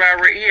that's what I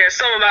read. Yeah,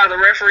 something about the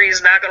referee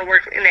is not going to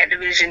work in that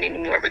division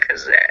anymore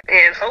because of that.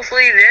 And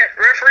hopefully that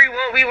referee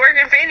won't be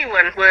working for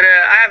anyone. But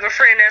I have a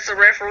friend that's a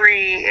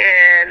referee,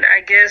 and I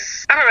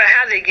guess, I don't know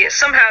how they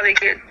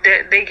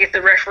get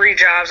the referee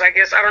jobs. I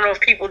guess, I don't know if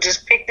people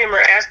just pick them or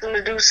ask them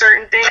to do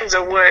certain things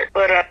or what.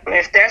 But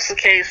if that's the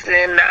case,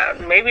 then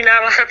maybe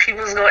not a lot of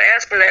people is going to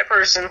ask for that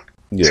person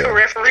to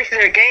referee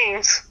their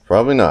games.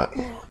 Probably not.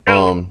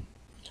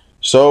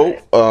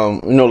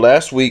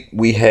 Last week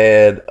we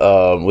had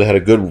a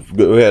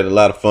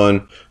lot of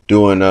fun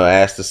doing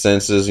Ask the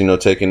Senses,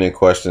 taking in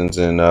questions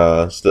and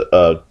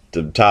the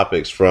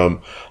topics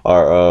from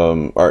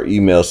our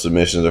email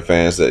submissions of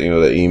fans that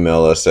that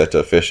email us at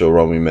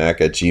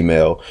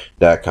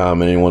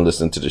officialromimac@gmail.com. And anyone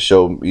listening to the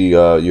show,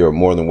 you're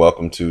more than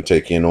welcome to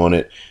take in on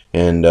it.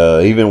 And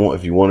even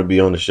if you want to be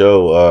on the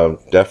show,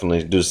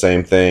 definitely do the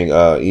same thing.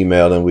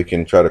 Email, and we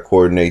can try to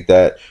coordinate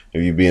that.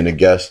 If you being a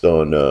guest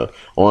on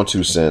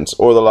 2 Cents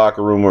or the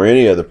Locker Room or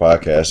any other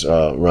podcast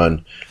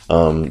run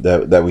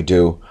that we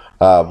do.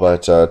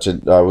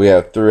 We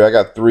have three. I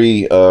got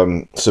 3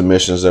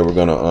 submissions that we're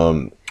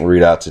gonna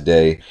read out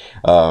today.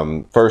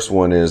 First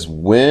one is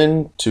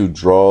when to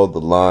draw the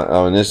line.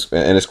 And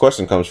this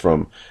question comes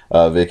from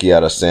Vicky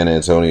out of San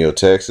Antonio,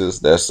 Texas.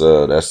 That's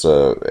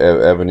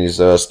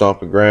Ebony's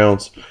stomping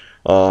grounds.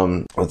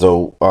 When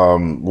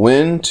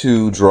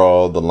to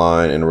draw the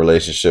line in a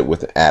relationship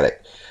with an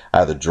addict,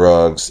 either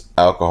drugs,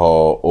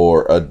 alcohol,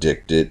 or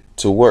addicted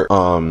to work.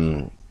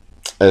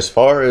 As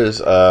far as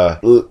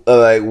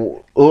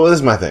this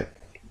is my thing.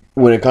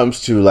 When it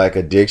comes to like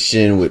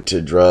addiction to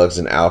drugs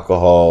and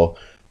alcohol,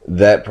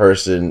 that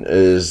person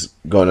is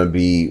gonna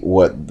be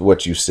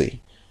what you see.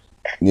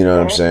 You know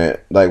what I'm saying?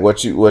 Like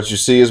what you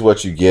see is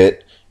what you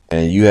get,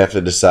 and you have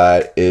to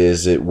decide,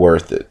 is it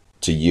worth it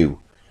to you?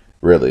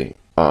 Really,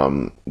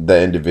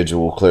 the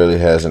individual clearly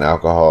has an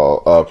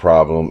alcohol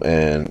problem,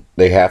 and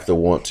they have to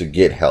want to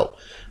get help.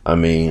 I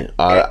mean,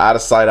 out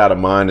of sight, out of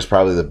mind is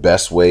probably the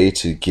best way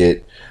to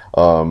get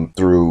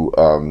through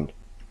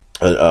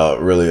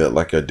really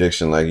like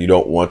addiction. Like, you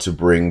don't want to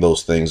bring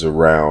those things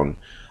around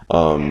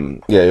Yeah,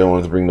 you don't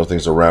want to bring those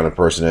things around a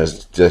person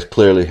that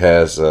clearly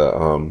has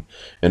an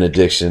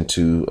addiction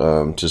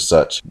to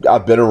such.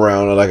 I've been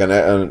around like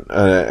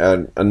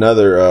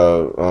another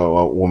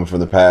woman from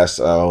the past.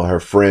 Her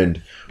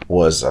friend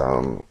was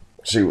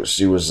she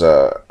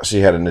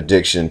had an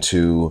addiction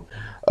to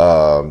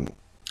had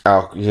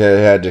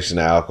addiction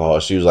to alcohol.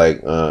 She was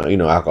like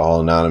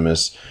Alcohol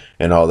Anonymous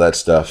and all that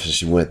stuff.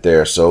 She went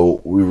there,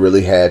 so we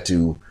really had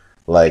to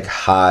like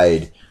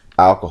hide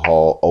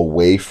alcohol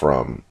away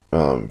from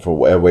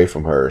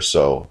her.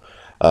 So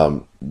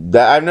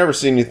that I've never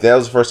seen anything. That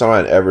was the first time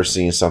I'd ever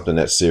seen something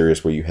that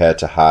serious where you had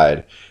to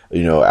hide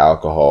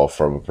alcohol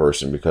from a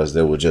person because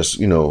they would just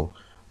go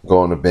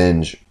on a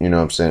binge. You know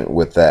what I'm saying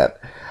with that.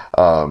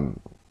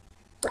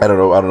 I don't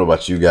know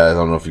about you guys. I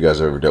don't know if you guys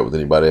have ever dealt with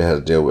anybody that has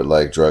to deal with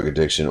like drug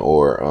addiction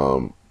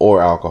or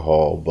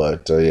alcohol,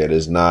 but yeah,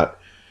 it's not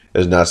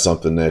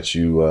something that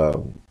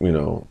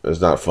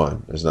it's not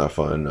fun. It's not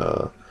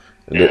fun.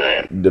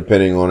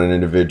 Depending on an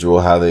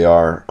individual, how they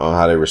are,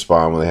 how they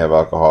respond when they have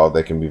alcohol,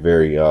 they can be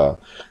very,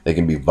 they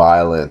can be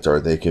violent, or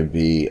they can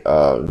be,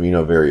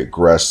 very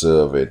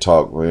aggressive and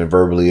talk and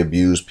verbally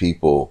abuse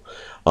people.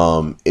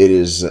 It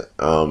is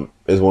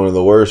one of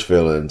the worst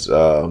feelings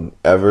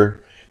ever.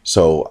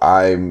 So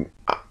I'm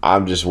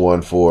just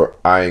one for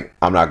I'm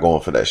not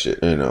going for that shit,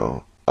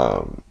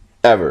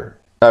 ever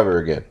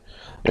again.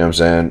 You know what I'm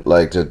saying?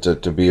 Like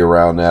to be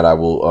around that, I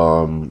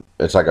will.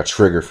 It's like a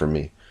trigger for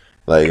me.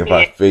 Like if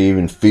I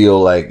even feel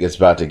like it's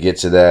about to get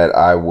to that,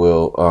 I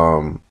will.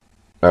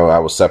 I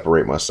will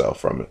separate myself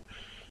from it.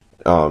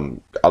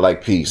 I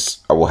like peace.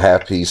 I will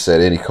have peace at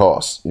any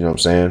cost. You know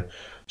what I'm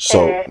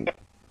saying?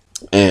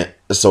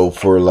 So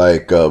for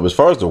like as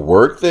far as the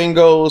work thing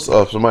goes,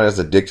 somebody that's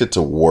addicted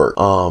to work,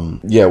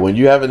 when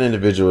you have an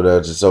individual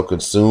that's just so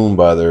consumed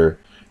by their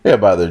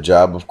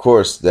job, of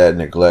course that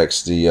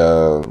neglects the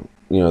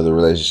the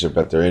relationship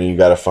that they're in. You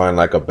got to find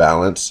like a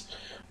balance.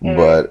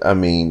 But I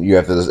mean, you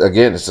have to,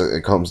 again,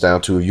 it comes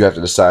down to, you have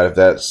to decide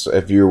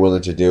if you're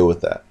willing to deal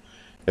with that,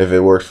 if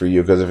it works for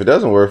you. Because if it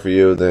doesn't work for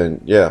you, then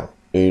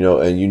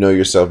and you know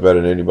yourself better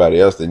than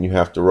anybody else, then you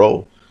have to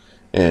roll.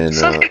 And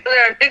some people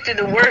that are addicted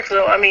to work,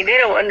 though, I mean, they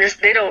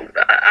don't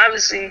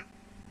obviously,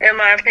 in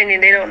my opinion,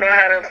 they don't know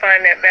how to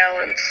find that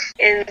balance.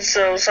 And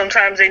so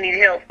sometimes they need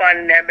help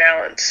finding that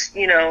balance,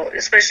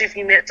 especially if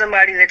you met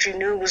somebody that you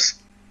knew was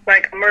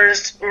like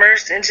immersed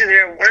into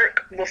their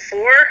work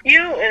before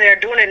you, and they're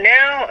doing it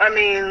now. I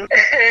mean,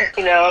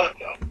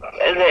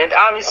 and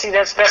obviously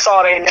that's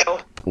all they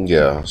know.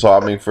 Yeah. So I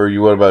mean, for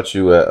you, what about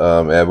you,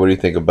 Ed? What do you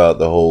think about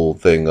the whole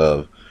thing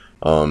of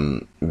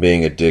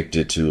being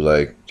addicted to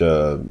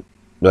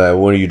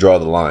where do you draw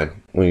the line?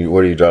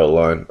 Where do you draw the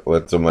line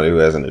with somebody who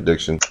has an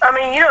addiction? I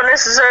mean,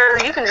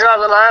 you can draw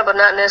the line, but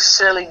not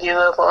necessarily give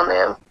up on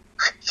them.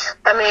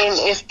 I mean,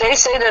 if they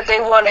say that they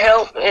want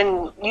help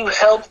and you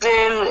help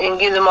them and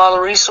give them all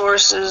the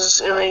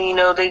resources and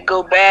then, they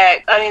go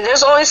back, I mean,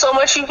 there's only so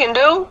much you can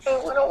do.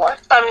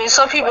 I mean,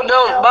 some people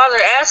don't bother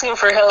asking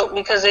for help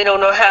because they don't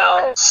know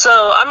how.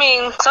 So, I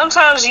mean,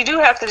 sometimes you do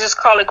have to just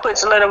call it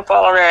quits and let them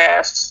fall on their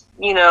ass,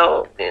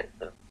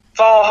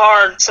 fall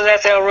hard so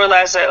that they'll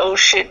realize that, oh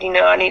shit,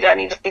 I need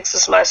to fix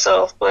this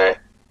myself. But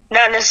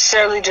not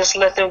necessarily just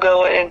let them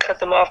go and cut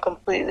them off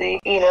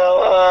completely.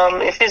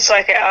 If it's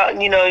like,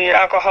 you're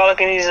alcoholic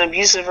and he's in an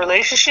abusive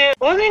relationship,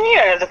 well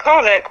then to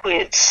call that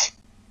quits.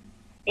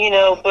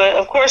 But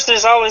of course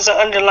there's always an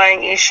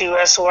underlying issue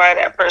as to why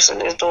that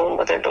person is doing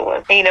what they're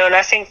doing. And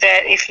I think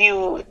that if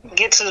you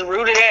get to the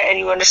root of that and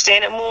you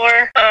understand it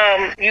more,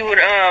 you would,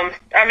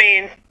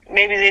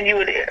 maybe then you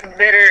would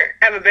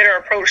have a better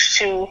approach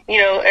to,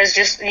 as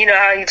just,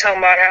 how you talking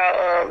about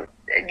how,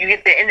 you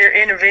get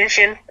the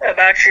intervention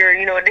about your,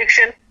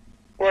 addiction.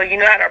 Well, you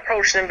know how to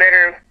approach them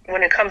better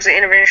when it comes to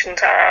intervention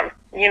time,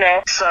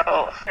 So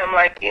I'm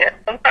like,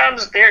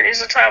 sometimes there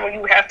is a time when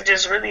you have to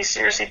just really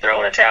seriously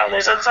throw in the towel.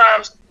 There's other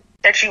times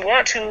that you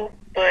want to,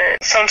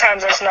 but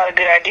sometimes that's not a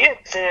good idea.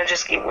 Then it'll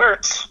just get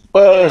worse.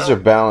 Well, there's a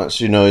balance.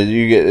 You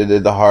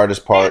get the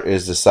hardest part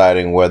is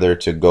deciding whether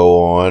to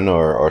go on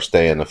or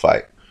stay in the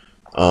fight.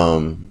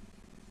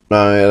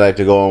 I like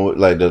to go on,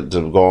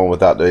 to go on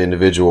without the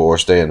individual or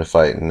stay in the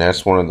fight, and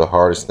that's one of the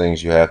hardest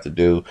things you have to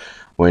do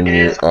when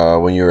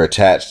you're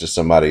attached to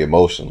somebody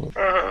emotionally.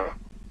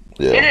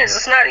 Yeah. It is.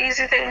 It's not an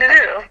easy thing to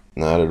do.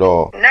 Not at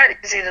all. Not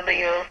easy to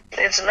leave.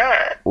 It's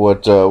not.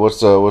 What's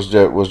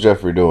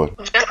Jeffrey doing?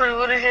 Jeffrey,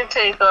 what is your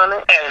take on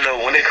it? I don't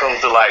know. When it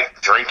comes to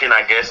drinking,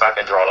 I guess I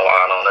can draw the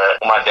line on that.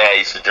 My dad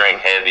used to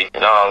drink heavy.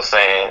 You know what I'm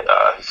saying?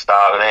 He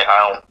stopped.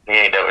 He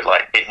ain't never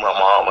hit my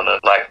mom or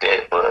nothing like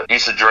that. But he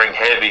used to drink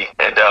heavy,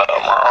 and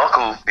my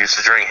uncle used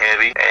to drink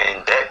heavy,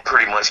 and that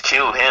pretty much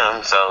killed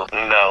him. So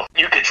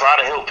you could try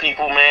to help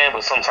people, man,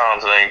 but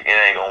sometimes it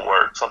ain't gonna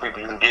work. Some people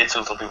you can get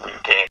to, some people you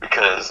can't,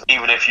 because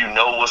even if you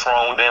know what's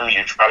wrong with them,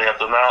 you try to help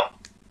them out.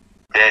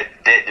 That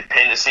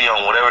dependency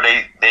on whatever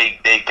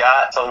they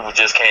got, some people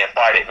just can't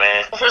fight it,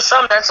 man. For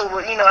some, that's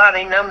how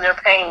they numb their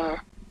pain.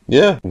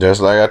 Yeah,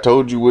 just like I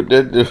told you with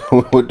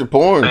the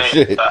porn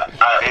shit.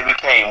 It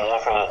became more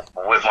from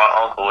with my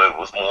uncle, it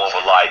was more of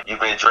a like,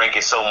 you've been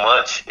drinking so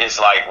much, it's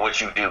like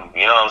what you do.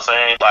 You know what I'm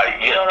saying? Like,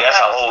 that's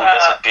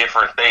a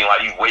different thing.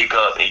 Like, you wake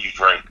up and you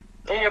drink.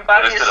 And your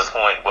body is to the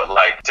point, but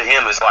like to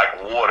him, it's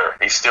like water.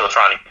 He's still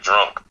trying to get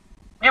drunk.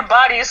 Your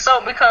body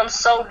becomes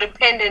so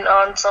dependent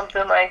on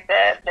something like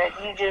that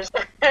you just.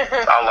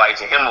 I like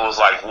to him it was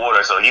like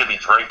water, so he'll be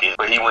drinking,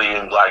 but he wouldn't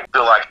even like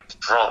feel like he's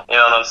drunk. You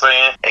know what I'm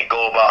saying? And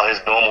go about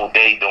his normal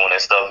day doing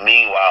that stuff.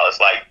 Meanwhile, it's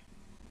like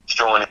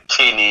destroying his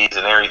kidneys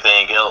and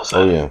everything else.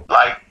 Oh yeah.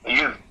 Like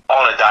you're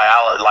on a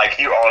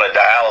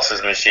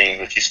dialysis machine,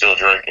 but you're still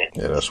drinking.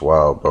 Yeah, that's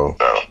wild, bro.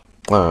 So.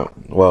 All right.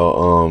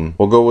 Well,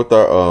 we'll go with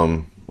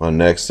our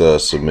next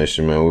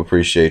submission, man. We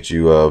appreciate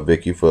you,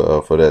 Vicky,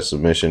 for that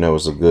submission. That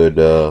was a good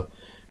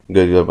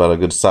about a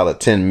good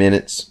solid 10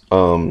 minutes.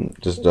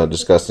 Just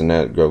discussing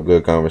that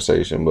good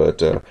conversation.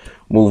 But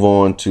move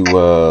on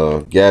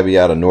to Gabby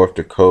out of North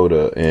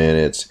Dakota, and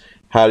it's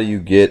how do you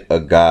get a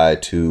guy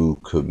to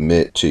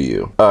commit to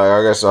you?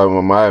 I guess I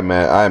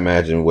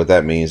imagine what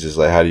that means is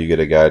like how do you get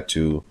a guy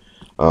to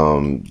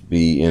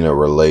be in a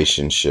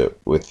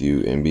relationship with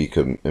you and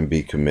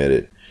be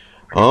committed.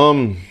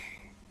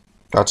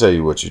 I'll tell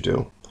you what you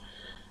do.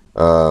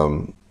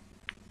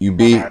 You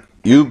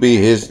be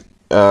his.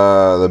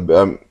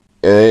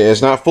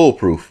 It's not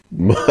foolproof,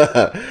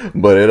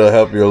 but it'll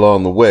help you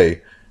along the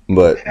way.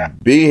 But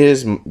be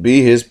his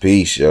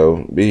piece,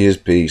 yo. Be his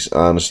piece.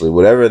 Honestly,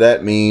 whatever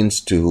that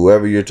means to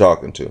whoever you're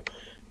talking to,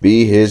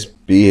 be his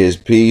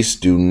piece.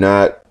 Do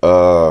not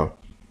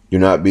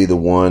be the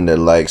one that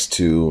likes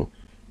to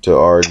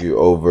argue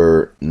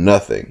over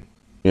nothing.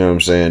 You know what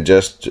I'm saying?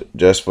 Just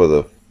for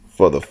the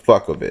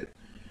fuck of it.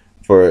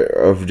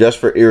 Just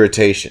for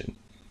irritation,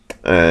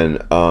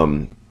 and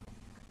a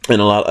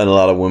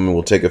lot of women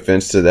will take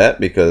offense to that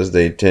because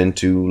they tend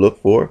to look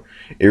for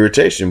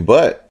irritation.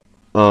 But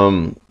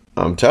I'm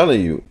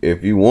telling you,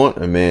 if you want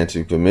a man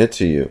to commit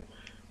to you,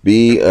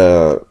 be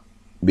a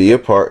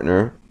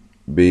partner,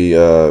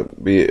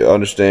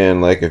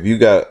 understand. Like if you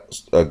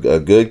got a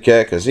good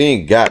cat, because he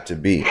ain't got to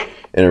be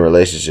in a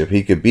relationship.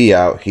 He could be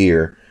out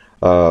here.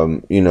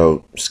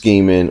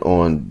 Scheming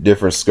on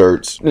different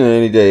skirts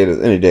any day of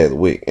the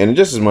week, and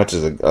just as much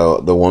as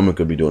the woman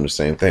could be doing the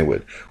same thing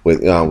with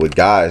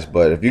guys.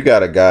 But if you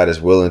got a guy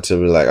that's willing to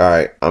be like, all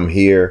right, I'm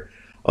here,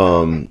 you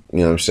know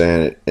what I'm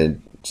saying,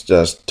 and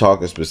just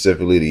talking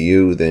specifically to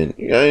you, then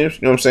you know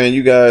what I'm saying.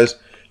 You guys,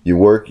 you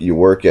work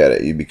at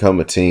it. You become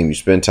a team. You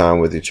spend time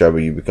with each other.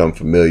 You become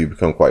familiar. You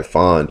become quite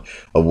fond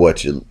of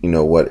what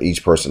what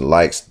each person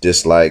likes,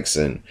 dislikes,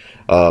 and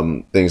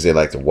things they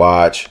like to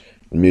watch.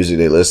 Music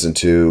they listen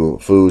to,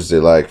 foods they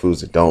like,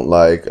 foods they don't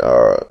like,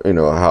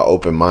 how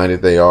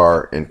open-minded they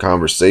are in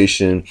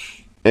conversation,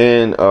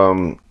 and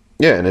and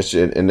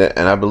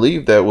I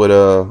believe that would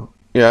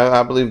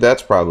I believe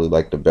that's probably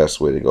like the best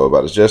way to go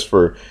about it. It's just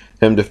for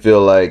him to feel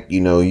like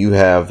you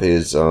have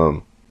his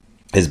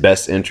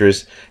best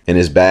interest in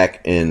his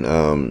back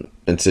in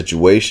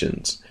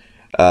situations.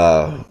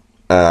 I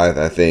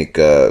think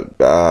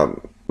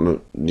I'm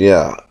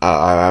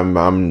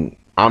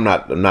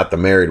not the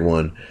married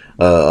one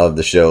of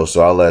the show,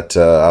 so I'll let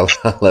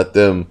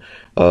them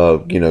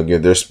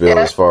give their spiel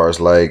as far as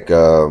like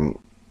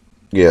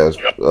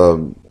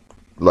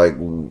like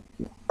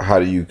how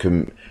do you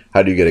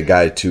get a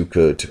guy to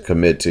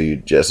commit to you,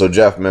 Jeff? So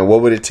Jeff, man,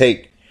 what would it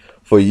take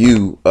for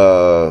you?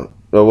 What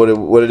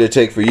did it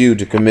take for you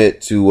to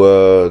commit to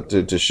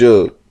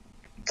Suge?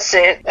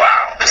 Sit.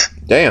 Wow.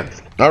 Damn.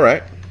 All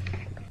right.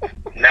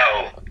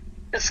 No.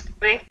 It's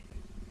me.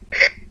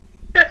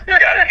 You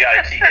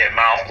gotta keep that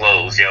mouth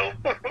closed, yo.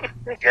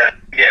 You gotta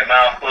keep that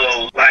mouth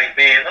closed. Like,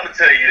 man, let me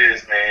tell you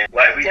this, man.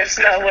 Like, we That's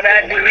just not what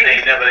I do. Women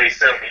ain't never they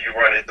self when you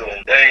run into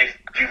them.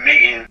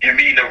 You're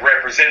meeting a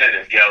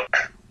representative, yo.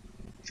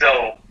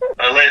 So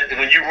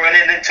when you run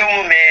into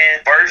him,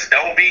 man, first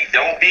don't be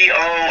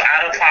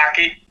out of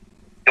pocket.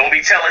 Don't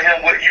be telling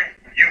him what you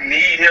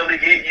need him to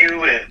get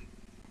you and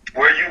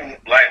where you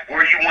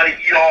want to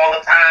eat all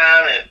the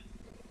time, and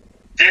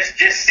just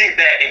sit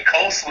back and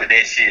coast with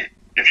that shit.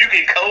 If you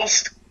can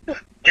coast,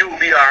 you will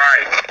be all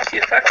right.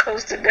 If I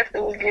coasted,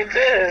 definitely would get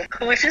good.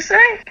 What you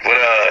say?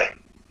 But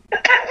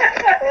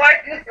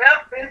Why you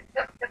laughing?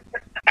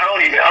 I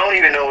don't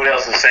even know what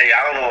else to say.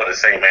 I don't know what to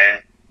say,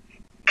 man.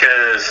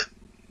 Cause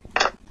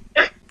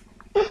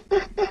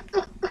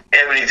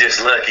Ebony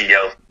just lucky,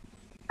 yo.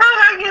 How did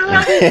I get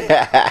lucky?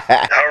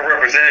 Her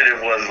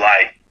representative was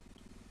like.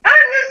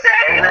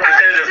 Her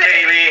representative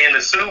came in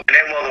the suit, and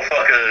that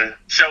motherfucker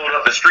showed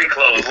up in street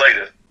clothes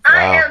later.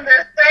 I am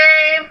the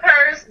same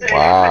person.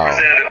 Wow.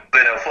 Representative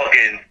in a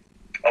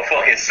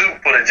fucking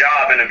suit for the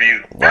job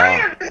interview. Wow. I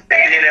am the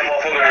same And then that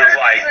motherfucker was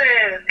like,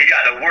 he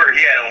got to work.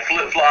 He had on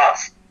flip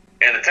flops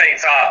and a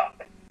tank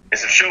top and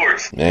some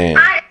shorts. Man.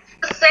 I am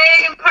the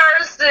same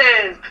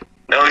person.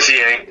 No,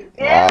 she ain't.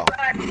 Wow.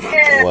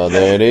 Yes. Well,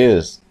 there it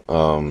is.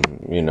 So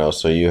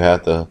you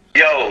have to.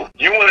 Yo,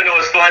 you want to know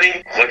what's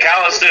funny?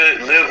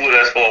 McAllister lived with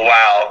us for a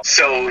while,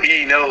 so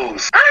he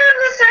knows. I am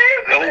the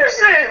same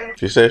person.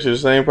 She said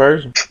she's the same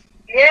person.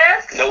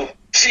 Yes. Nope,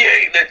 she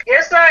ain't.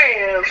 Yes, I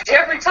am.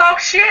 Jeffrey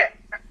talks shit.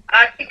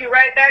 I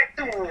right back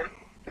to him.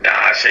 Nah,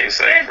 I shouldn't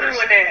say They're first.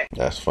 doing that.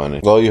 That's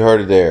funny. Well, you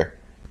heard it there.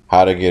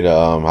 How to get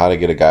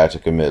a guy to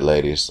commit,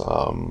 ladies.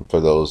 For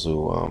those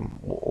who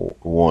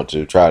want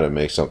to try to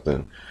make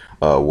something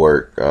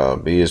work,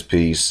 be his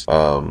peace.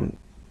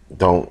 Don't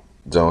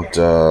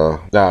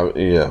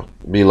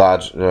be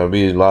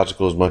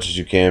logical as much as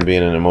you can,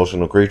 being an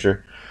emotional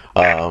creature.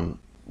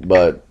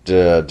 But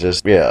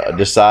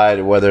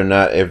decide whether or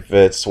not if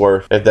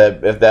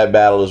that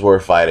battle is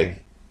worth fighting.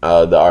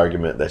 The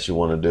argument that you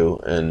want to do,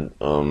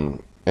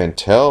 and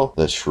tell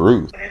the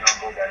truth.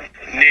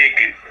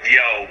 Nigga,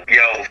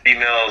 yo,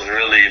 females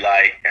really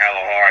like have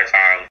a hard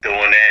time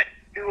doing that.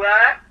 Do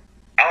I?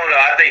 I don't know.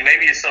 I think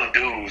maybe it's some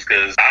dudes,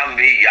 because I'm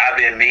me. I've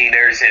been mean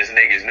ever since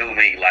niggas knew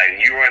me. Like,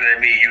 you running at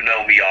me, you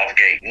know me off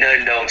gate.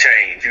 Nothing don't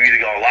change. You either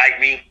gonna like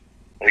me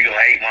or you gonna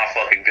hate my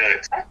fucking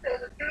guts. 90%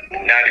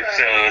 of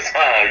the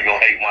time, you gonna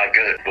hate my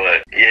guts.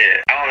 But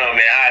yeah, I don't know,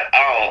 man. I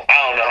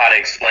don't know how to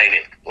explain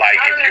it. Like,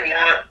 if you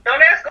want,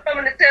 Don't ask a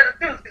woman to tell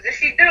the truth, because if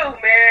she do,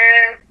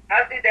 man,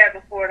 I did that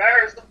before and I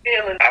hurt some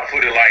feelings. I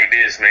put it like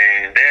this,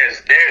 man.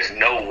 There's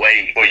no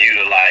way for you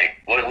to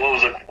like. What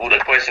the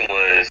question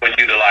was? For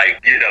you to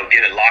like, get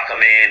a lock a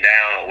man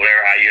down or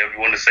whatever, however you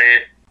want to say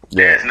it.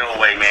 Yeah. There's no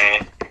way,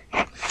 man.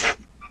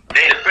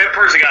 The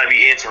person got to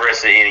be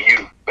interested in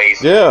you,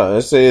 basically. Yeah,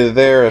 it's either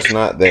there or it's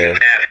not there.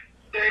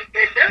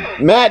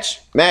 Match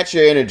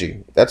your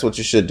energy. That's what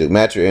you should do.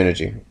 Match your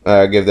energy.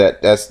 Give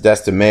that's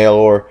the male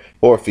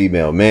or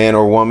female, man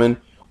or woman,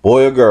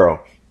 boy or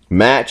girl.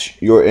 Match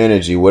your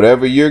energy.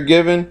 Whatever you're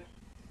giving,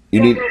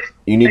 you need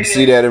to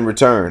see that in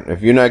return.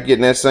 If you're not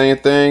getting that same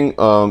thing,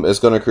 it's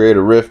going to create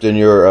a rift in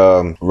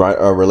your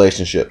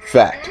relationship.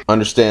 Fact.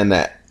 Understand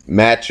that.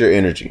 Match your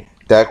energy.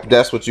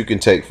 That's what you can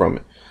take from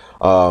it.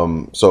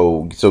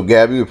 So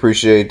Gabby, we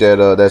appreciate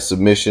that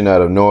submission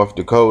out of North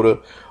Dakota.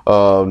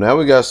 Now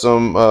we got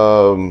some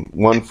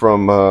one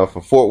from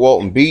Fort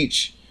Walton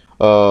Beach,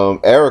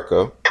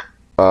 Erica.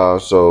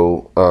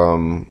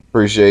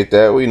 Appreciate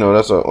that. We know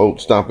that's our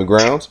old stomping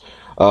grounds.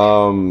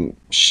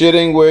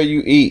 Shitting where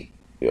you eat.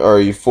 Are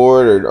you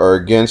for it or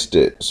against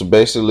it? So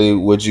basically,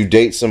 would you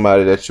date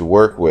somebody that you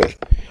work with?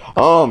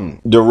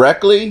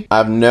 Directly,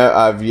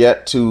 I've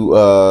yet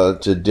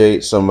to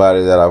date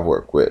somebody that I've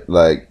worked with.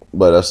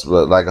 But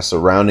like a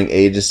surrounding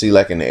agency,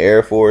 like in the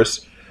Air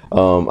Force,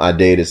 I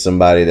dated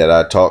somebody that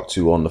I talked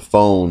to on the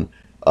phone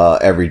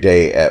every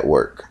day at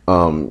work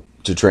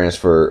to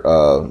transfer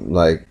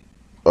like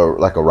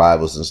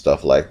arrivals and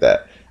stuff like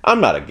that. I'm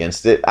not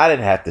against it. I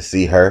didn't have to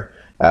see her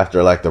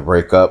after like the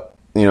breakup,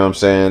 you know what I'm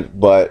saying?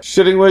 But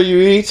shitting where you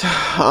eat,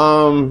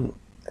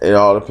 it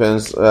all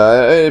depends.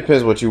 It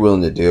depends what you're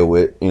willing to deal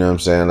with, you know what I'm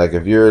saying? Like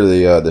if you're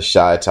the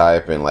shy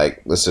type and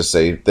like let's just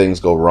say things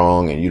go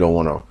wrong and you don't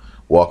want to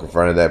walk in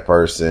front of that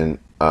person,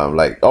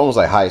 like almost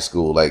like high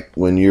school, like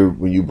when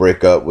you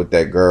break up with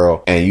that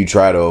girl and you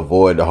try to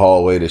avoid the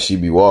hallway that she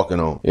be walking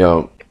on,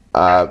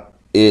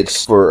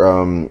 it's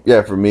for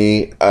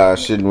me,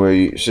 shitting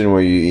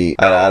where you eat.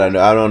 I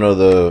don't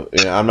know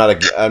I'm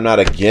not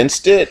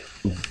against it,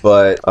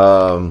 but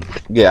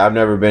I've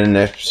never been in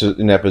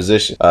that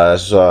position.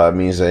 So it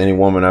means that any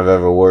woman I've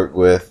ever worked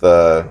with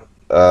I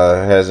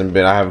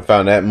haven't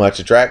found that much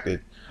attractive.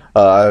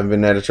 I haven't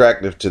been that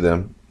attractive to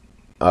them.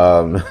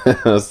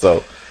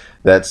 So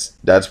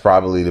that's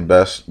probably the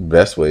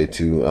best way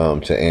to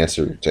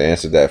answer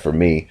that for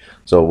me.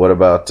 So what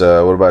about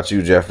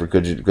you, Jeffrey?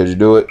 Could you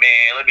do it?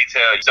 Man, let me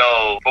tell you.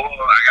 So before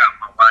I got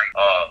my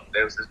wife,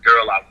 there was this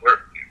girl I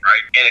worked with,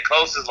 right? And the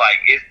closest, like,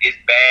 it's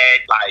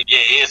bad. Like,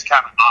 yeah, it's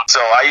kind of awesome. So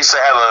I used to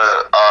have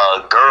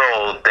a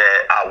girl that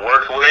I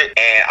worked with,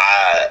 and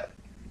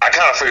I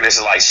kind of figured this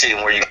is like shit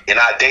where and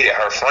I dated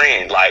her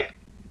friend. Like,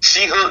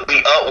 she hooked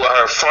me up with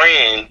her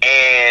friend,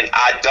 and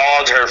I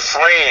dogged her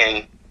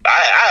friend.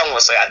 I don't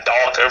want to say I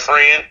dogged her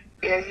friend.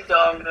 Yeah, you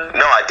dogged her.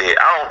 No, I did.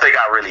 I don't think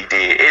I really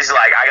did. It's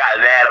like I got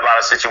mad about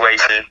a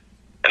situation,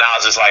 and I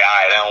was just like, all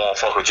right, I don't want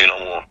to fuck with you no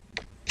more.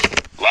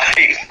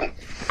 Like,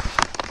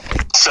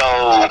 so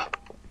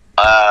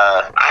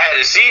I had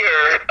to see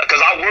her because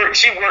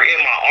she worked in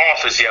my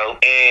office, yo,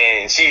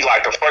 and she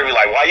like confronted me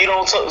like, why you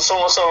don't talk to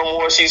so-and-so no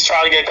more? She's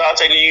trying to get in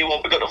contact with you,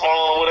 won't pick up the phone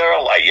or whatever.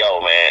 I'm like, yo,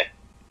 man,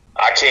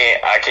 I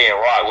can't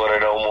rock with her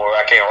no more.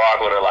 I can't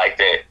rock with her like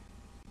that.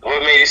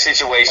 What made the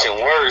situation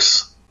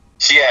worse,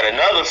 she had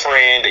another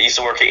friend that used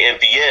to work at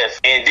MPF,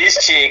 and this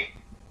chick,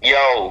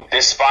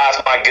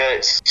 despised my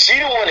guts. She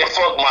the one that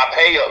fucked my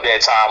pay up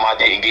that time I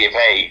didn't get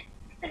paid.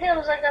 What the hell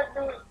was I got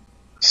to do?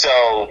 So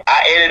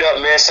I ended up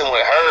messing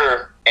with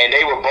her, and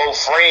they were both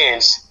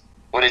friends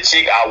with a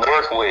chick I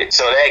work with.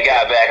 So that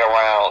got back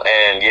around,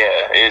 and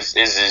yeah, it's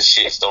this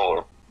shit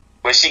storm.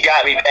 But she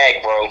got me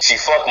back, bro. She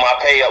fucked my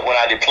pay up when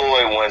I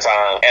deployed one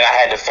time, and I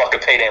had to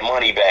fucking pay that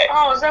money back.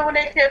 Oh, is that when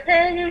they kept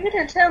paying you? You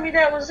didn't tell me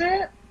that was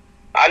it.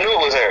 I knew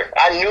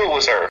it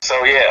was her.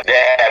 So yeah,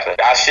 that happened.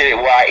 I shit it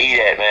where I eat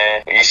at,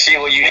 man. When you shit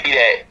where you eat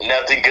at,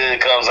 nothing good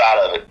comes out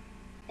of it.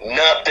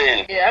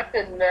 Nothing. Yeah, I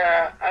couldn't.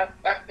 I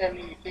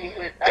couldn't be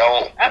with.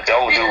 Don't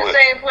be do in the it.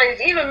 same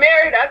place. Even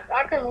married,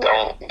 I couldn't.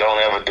 Don't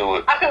ever do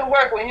it. I couldn't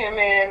work with him,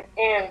 man,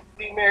 and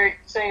be get married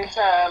at the same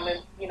time,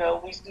 and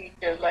we see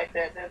each other like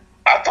that.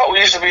 I thought we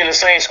used to be in the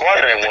same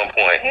squadron at one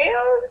point.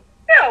 Hell,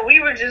 yeah, we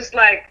were just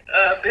like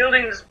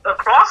buildings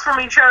across from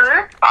each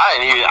other.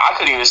 I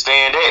couldn't even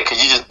stand that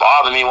because you just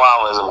bothered me while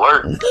I was at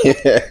work.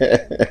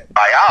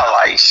 Like I was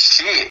like,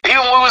 shit.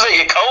 Even when we was at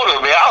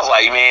Yakota, man, I was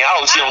like, man, I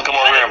hope she don't come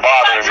over here and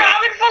bother me. I'm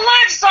driving for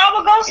lunch, so I'm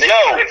gonna go see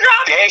you.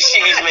 That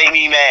shit just made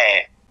me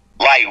mad.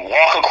 Like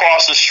walk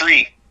across the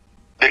street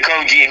to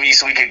come get me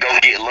so we could go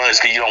get lunch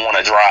because you don't want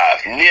to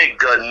drive.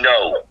 Nigga,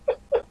 no.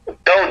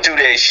 Don't do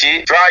that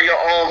shit. Drive your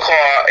own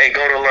car and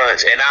go to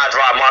lunch, and I'll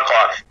drive my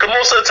car. Because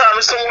most of the time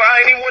it's somewhere I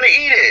ain't even want to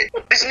eat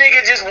at. This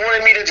nigga just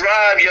wanted me to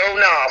drive, yo.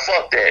 Nah,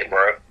 fuck that,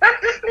 bro.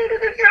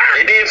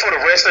 And then for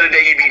the rest of the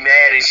day, you be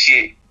mad and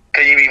shit.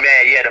 Because you be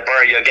mad you had to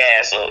burn your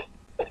gas up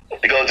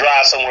to go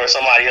drive somewhere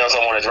somebody else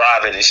don't want to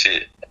drive it and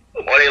shit.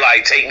 Or they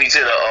like take me to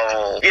the,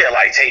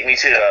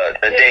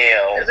 the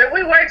damn. Because if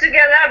we work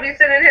together, I'll be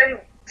sending him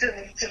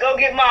to go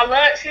get my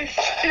lunch and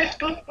shit.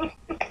 Dude,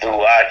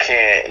 I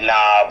can't.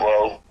 Nah,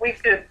 bro. We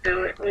could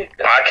do it.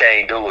 I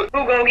can't do it.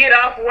 Who gonna get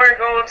off work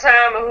on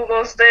time and who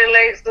gonna stay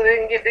late so they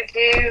can get the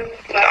keys?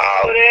 No,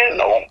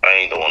 I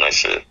ain't doing that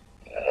shit.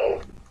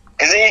 No.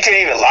 Cause then you can't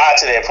even lie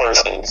to that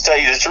person. To tell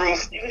you the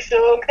truth. You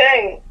sure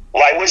can't.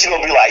 Like, what you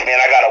gonna be like, man,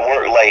 I gotta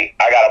work late.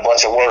 I got a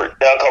bunch of work.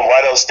 They'll come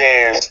right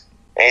upstairs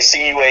and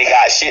see you ain't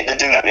got shit to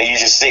do and you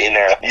just sitting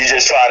there. You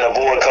just trying to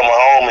avoid coming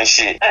home and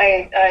shit.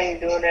 I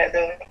ain't doing that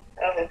though.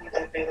 I hope you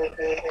don't feel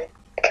good, man.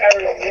 I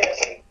really didn't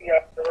see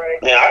off the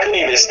right. Man, I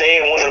couldn't even stay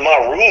in one of my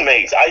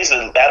roommates. I used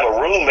to have a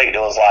roommate that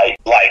was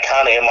like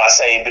kind of in my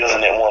same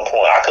building at one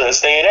point. I couldn't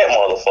stay in that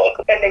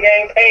motherfucker. And nigga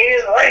ain't paid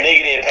his rent. Nigga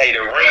didn't pay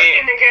the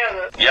rent.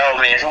 Together. Yo,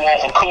 man, if it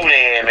wasn't for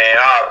Coonan, man,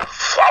 I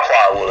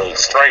probably would have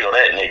strangled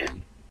that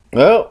nigga.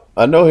 Well,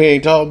 I know he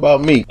ain't talking about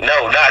me.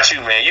 No, not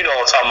you, man. You know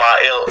what I'm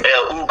talking about,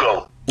 El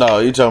Ugo. No,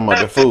 you talking about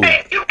the food.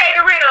 You paid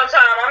the rent on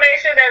time. I made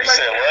sure that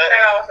money in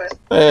that office.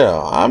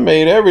 Yeah, I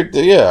made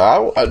everything.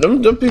 Yeah,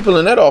 them people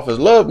in that office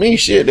love me.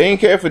 Shit, they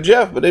ain't care for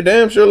Jeff, but they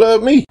damn sure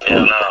love me.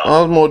 Hell no.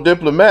 I was more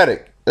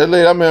diplomatic. That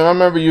lady, I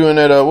remember you in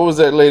that. What was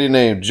that lady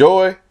named?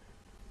 Joy,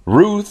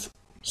 Ruth,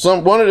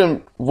 one of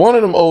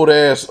them old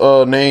ass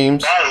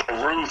names.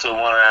 Ruth or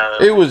one of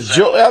them. It was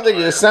Joy. I think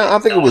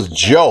it was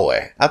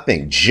Joy. I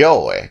think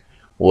Joy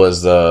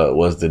was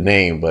the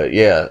name. But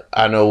yeah,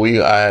 I know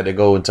I had to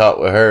go and talk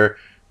with her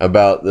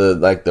about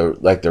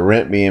the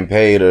rent being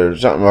paid or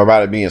something, or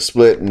about it being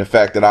split, and the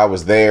fact that I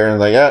was there, and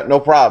like, yeah, no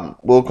problem,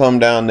 we'll come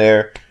down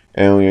there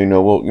and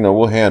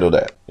we'll handle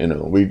that.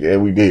 We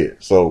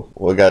did. So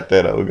we got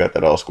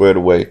that all squared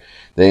away.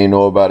 They ain't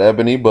know about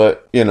Ebony,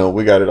 but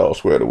we got it all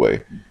squared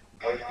away.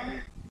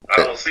 I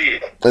don't see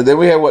it. And then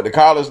we had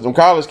them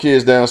college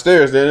kids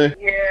downstairs, didn't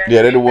they?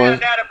 Yeah, they the ones.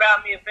 Found out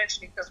about me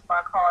eventually because of my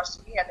car, so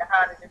we had to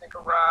hide it in the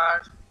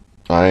garage.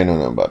 I ain't know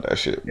nothing about that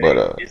shit,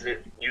 but Is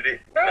it you did?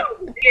 No,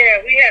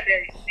 yeah, we had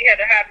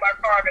to hide my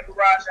car in the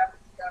garage after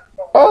we got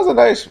the that was a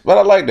nice. But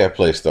I like that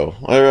place though.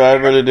 I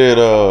really did.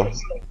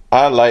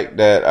 I like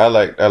that. I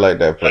like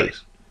that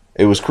place.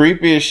 It was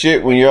creepy as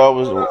shit when y'all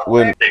was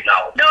when.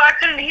 No, I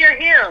couldn't hear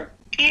him.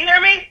 Can you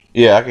hear me?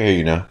 Yeah, I can hear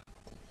you now.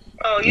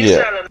 Oh, you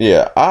sounded.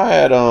 Yeah, I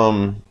had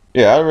I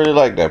really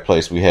liked that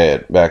place we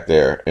had back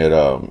there at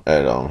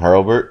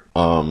Hurlburt.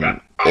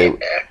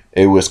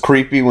 It was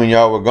creepy when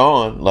y'all were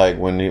gone, like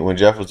when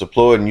Jeff was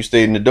deployed and you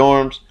stayed in the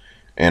dorms,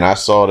 and I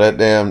saw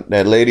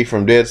that lady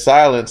from Dead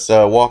Silence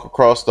walk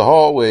across the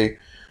hallway.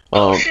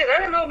 Oh shit, I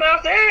didn't know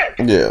about that.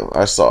 Yeah,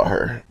 I saw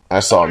her.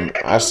 I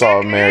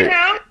saw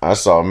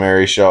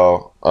Mary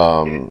Shaw.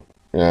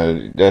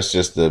 That's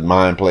just the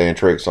mind playing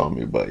tricks on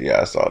me. But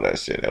yeah, I saw that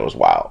shit. That was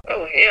wild.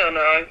 Oh hell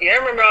no! Yeah, I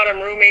remember all them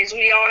roommates.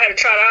 We all had to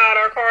try to hide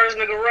our cars in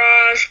the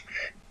garage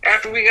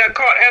after we got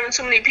caught having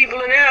too many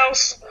people in the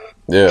house.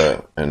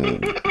 Yeah,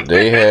 and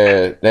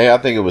I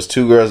think it was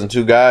 2 girls and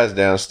 2 guys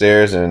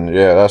downstairs, and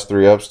yeah, us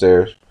 3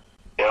 upstairs.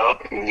 Yeah,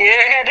 and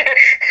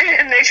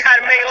they tried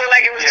to make it look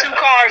like it was 2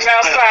 cars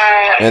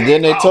outside. And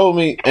then they told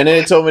me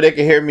they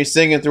could hear me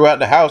singing throughout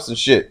the house and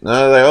shit. And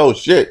I was like, oh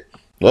shit.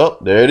 Well,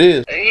 there it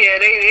is. Yeah,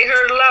 they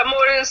heard a lot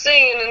more than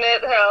singing in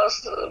that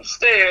house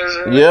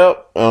upstairs.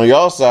 Yep, on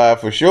y'all side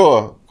for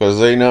sure, because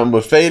ain't nothing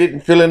but Faded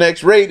and Feeling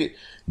X-Rated.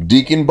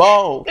 Deacon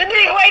Ball. Wait, no,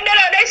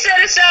 they said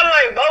it sounded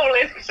like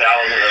bowling. It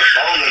sounded like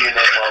bowling in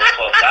that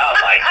motherfucker. I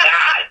was like,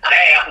 God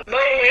damn,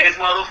 bowling this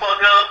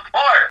motherfucker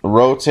apart.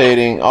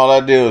 Rotating. All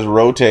I did was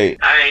rotate.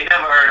 I ain't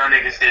never heard no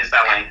nigga say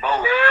sound like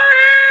bowling.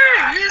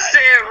 You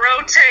said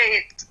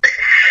rotate.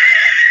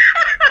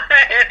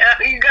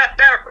 You got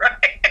that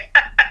right.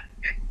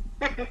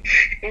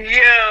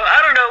 Yeah,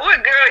 I don't know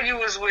what girl you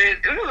was with.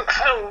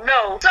 I don't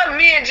know. So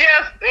me and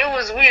Jeff, it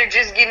was weird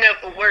just getting up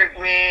for work,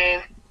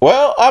 man.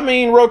 Well, I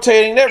mean,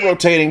 that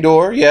rotating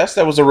door. Yes,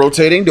 that was a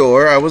rotating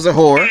door. I was a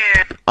whore.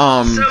 Yeah.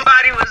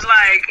 Somebody was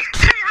like,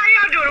 "Hey, how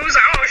y'all doing?" It was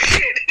like, "Oh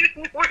shit,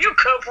 where you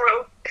come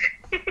from?"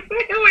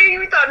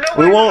 We thought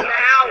nobody was in the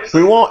house.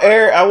 We won't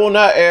air. I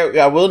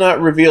will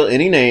not reveal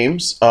any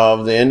names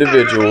of the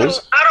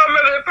individuals. I don't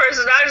remember the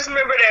person. I just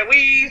remember that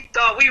we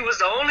thought we was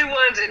the only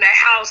ones in the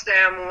house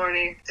that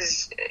morning.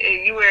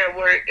 You were at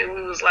work, and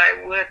we was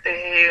like, what the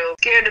hell?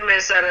 Scared the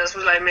mess out of us. We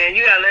was like, man,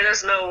 you gotta let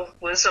us know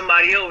when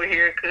somebody over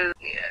here, because,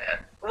 yeah.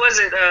 Was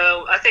it,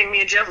 I think me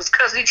and Jeff was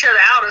cussing each other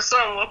out or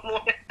something one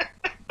morning.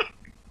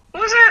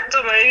 What was that?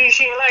 Somebody,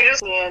 she didn't like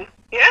us, man.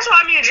 Yeah, that's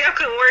why me and Jeff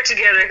couldn't work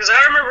together, because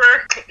I remember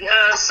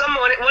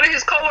one of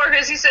his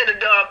coworkers, he said a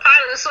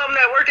pilot or something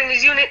that worked in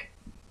his unit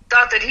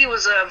thought that he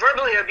was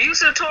verbally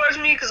abusive towards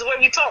me because of the way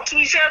we talk to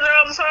each other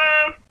all the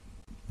time.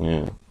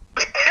 Yeah.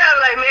 I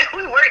was like, man,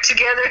 we work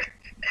together.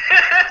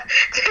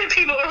 Then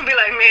people would be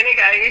like, man, they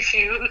got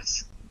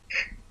issues.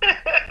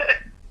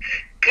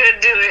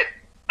 Couldn't do it.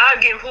 I'd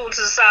get pulled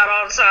to the side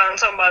all the time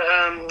talking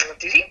about,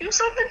 did he do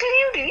something to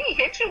you? Did he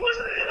hit you?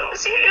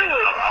 What's he doing?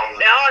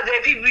 Now all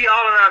day people be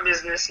all in our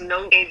business.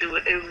 No, he can't do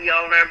it. They be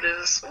all in our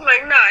business. I'm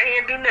like, nah, he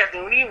didn't do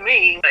nothing. What do you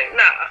mean? Like,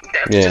 nah,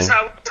 that's just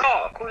how we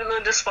talk. We're a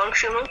little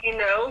dysfunctional, you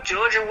know,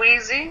 Georgia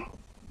Wheezy.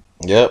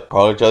 Yep,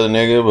 call each other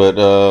nigga, but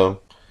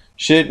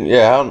shit,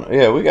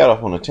 we got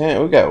off on a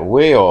tangent. We got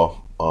way off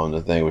on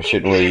the thing with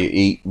shitting where you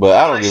eat, but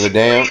I don't give a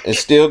damn. It's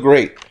still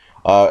great.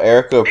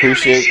 Erica,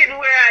 appreciate. Shitting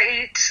where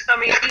I eat. I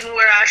mean, eating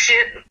where I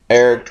shit.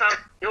 Eric,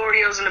 the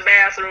Oreos in the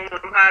bathroom.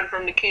 I'm hiding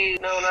from the kids.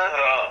 No.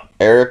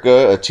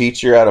 Erica, a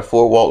teacher out of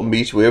Fort Walton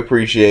Beach. We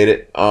appreciate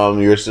it.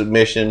 Your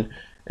submission,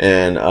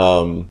 and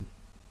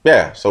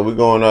so we're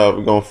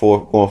going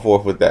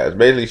forth with that. It's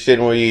basically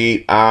shitting where you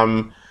eat.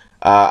 I'm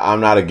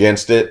not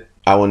against it.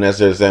 I wouldn't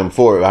necessarily say I'm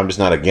for it. I'm just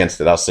not against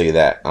it. I'll say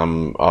that.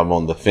 I'm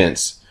on the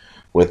fence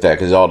with that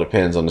because it all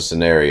depends on the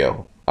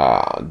scenario.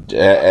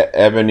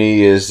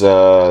 Ebony is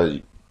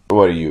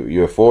what are you?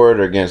 You're for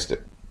it or against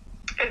it?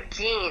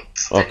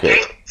 Against.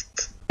 Okay.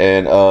 Against.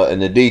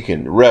 And the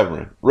deacon,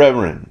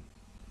 Reverend.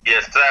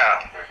 Yes,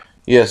 sir.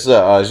 Yes,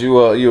 sir. Is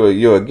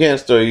you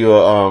against or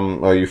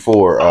are you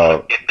for?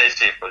 Get that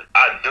shit.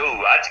 I do.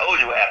 I told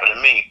you what happened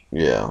to me.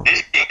 Yeah.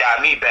 This shit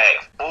got me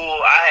back full.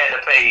 I had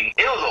to pay.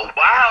 It was a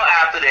while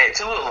after that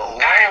too. It was a long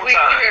time. We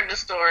heard the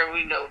story.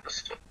 We know the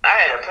story. I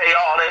had to pay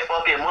all that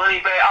fucking money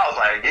back. I was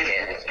like, this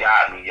shit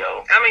got me,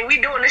 yo. I mean,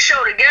 we doing the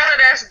show together.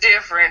 That's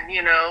different,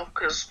 you know,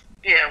 because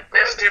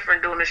that's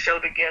different doing the show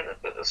together.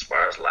 But as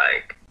far as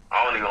like,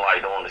 I don't even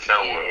like doing the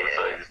show with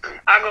him.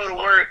 I go to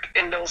work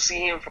and don't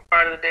see him for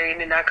part of the day, and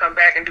then I come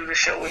back and do the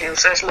show with him.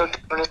 So that's no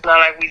different. It's not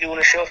like we doing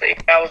a show for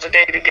 8 hours a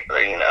day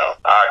together, you know.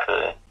 I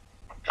could.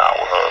 Not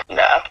with her.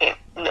 Nah, I can't.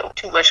 No,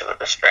 too much of a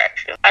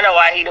distraction. I know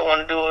why he don't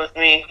want to do it with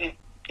me. He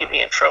get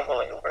me in trouble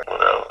and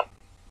whatever.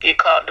 Get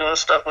caught doing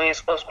stuff we ain't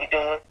supposed to be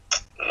doing.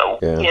 Nope.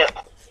 Yeah.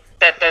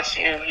 That's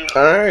you.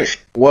 All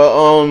right.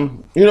 Well,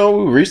 we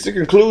reached the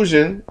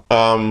conclusion.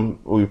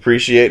 We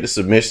appreciate the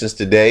submissions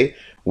today.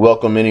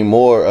 Welcome any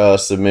more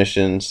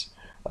submissions.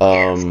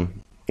 Yes.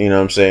 You know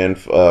what I'm saying,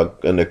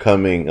 in the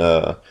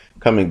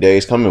coming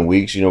days, coming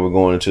weeks. We're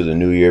going into the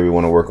new year. We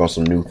want to work on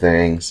some new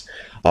things.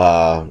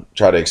 Try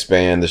to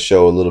expand the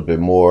show a little bit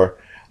more.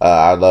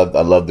 I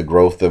love the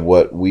growth of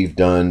what we've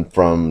done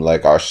from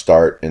like our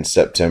start in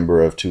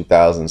September of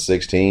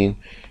 2016.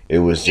 It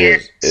was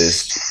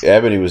just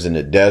Ebony was in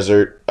the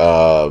desert.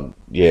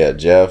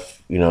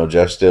 Jeff,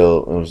 Jeff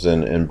still was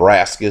in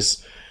Nebraska,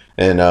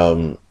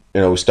 and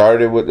we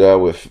started with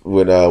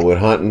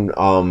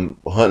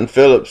hunting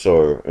Phillips,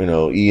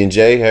 or E and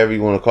J, however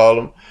you want to call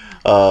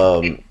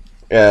them.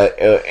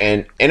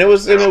 And it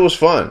was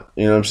fun,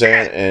 you know what I'm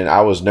saying? And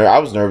I was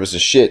nervous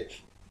as shit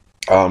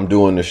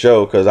doing the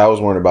show because I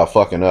was worried about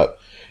fucking up.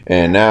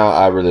 And now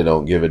I really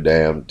don't give a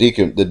damn.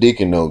 The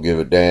deacon don't give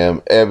a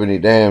damn. Ebony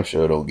damn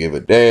sure don't give a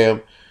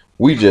damn.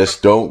 We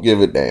just don't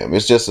give a damn.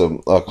 It's just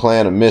a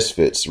clan of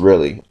misfits,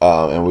 really.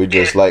 And we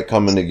just like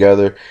coming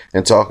together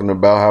and talking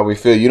about how we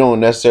feel. You don't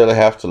necessarily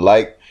have to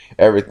like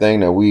everything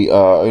that we,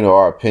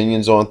 our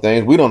opinions on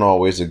things. We don't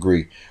always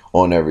agree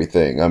on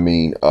everything. I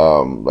mean,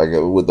 like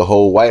with the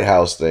whole White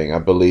House thing, I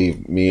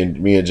believe me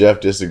and Jeff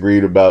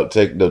disagreed about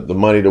taking the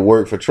money to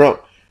work for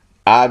Trump.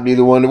 I'd be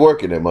the one to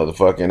work in that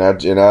motherfucker,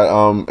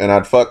 and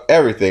I'd fuck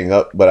everything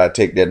up, but I'd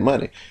take that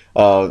money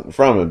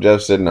from him. Jeff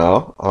said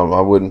no,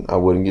 I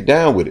wouldn't get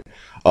down with it.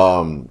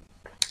 And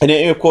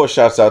then of course,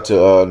 shouts out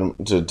to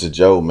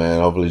Joe, man.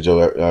 Hopefully, Joe,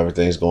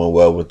 everything's going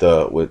well with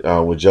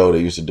Joe. That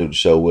used to do the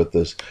show with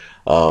us.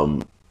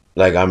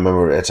 Like I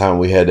remember at the time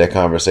we had that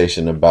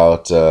conversation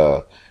about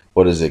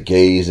what is it,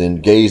 gays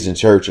in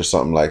church or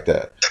something like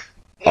that.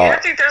 Yeah,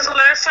 I think that's the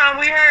last time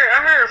I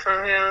heard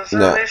from him. So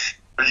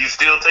Did you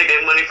still take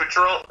that money for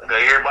Trump?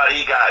 Everybody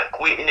he got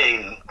quitting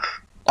and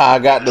I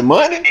got the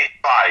money.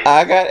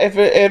 I got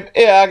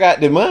I got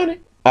the money.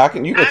 You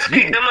can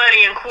the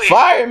money and quit.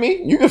 Fire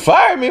me. You can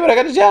fire me, but I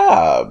got the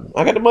job.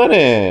 I got the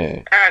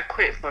money. I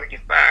quit before you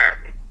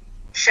fired me.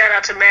 Shout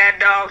out to Mad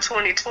Dog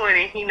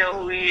 2020. You know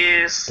who he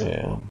is.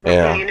 Yeah.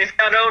 And if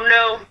y'all don't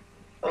know,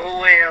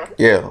 oh well.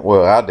 Yeah,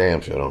 well, I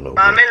damn sure don't know.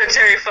 My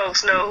military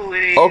folks know who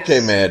it is. Okay,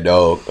 Mad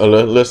Dog.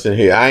 Listen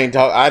here. I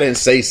didn't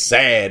say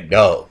sad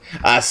dog.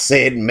 I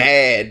said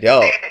Mad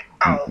Dog.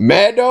 Oh.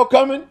 Mad Dog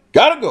coming?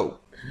 Gotta go.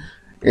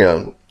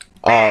 Yeah.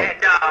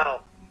 Mad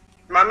Dog.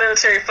 My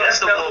military That's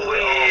the festival one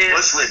with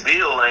Bushwick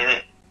Bill, ain't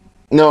it?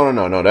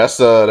 No. That's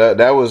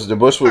that was the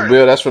Bushwick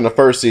Bill. That's from the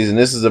first season.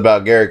 This is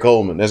about Gary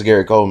Coleman. That's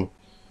Gary Coleman.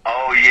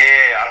 Oh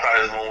yeah, I thought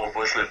it was one with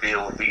Bushwick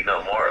Bill was beating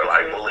up Mark,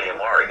 like bullying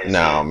Mark.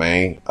 No,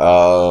 man.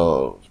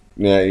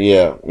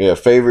 Yeah.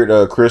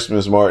 Favorite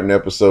Christmas Martin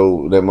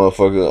episode. That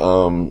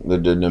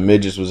motherfucker. The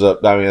midgets was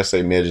up. I mean, I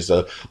say midgets.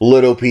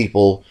 Little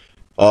people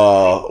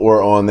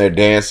were on there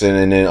dancing,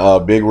 and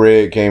then Big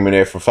Red came in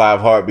there for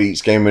 5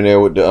 Heartbeats. Came in there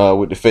with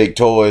the fake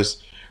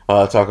toys,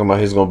 talking about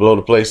he's gonna blow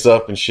the place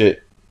up and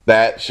shit.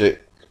 That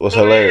shit was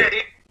hilarious. Yeah,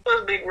 it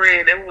was Big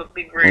Red. That was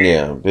Big Red.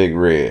 Yeah, Big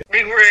Red.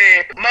 Big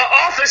Red. My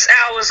office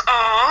hours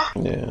are.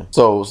 Yeah.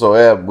 So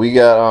Ab, we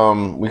got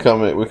we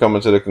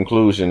coming to the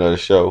conclusion of the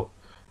show.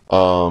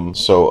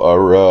 What's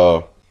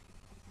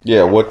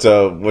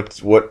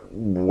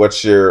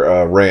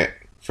your rant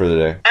for the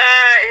day?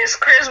 It's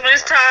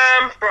Christmas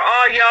time for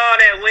all y'all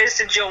that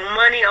wasted your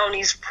money on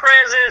these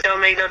presents.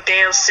 Don't make no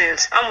damn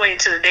sense. I'm waiting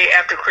till the day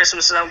after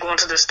Christmas and I'm going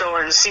to the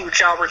store and see what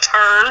y'all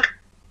returned,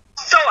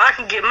 so I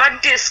can get my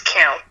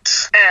discount.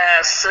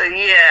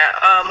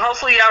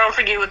 Hopefully y'all don't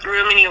forget what the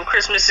real meaning of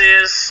Christmas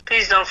is.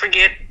 Please don't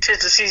forget, 'tis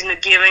the season of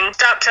giving.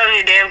 Stop telling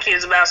your damn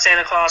kids about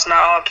Santa Claus. Not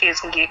all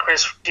kids can get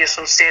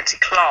some Santa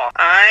Claus.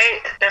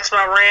 Alright? That's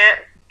my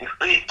rant.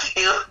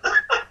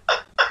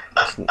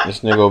 This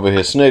nigga over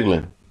here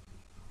sniggling.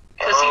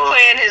 Because he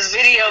playing his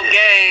video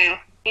game.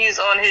 He's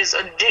on his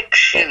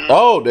addiction.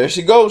 Oh, there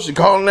she goes. She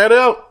calling that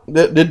out.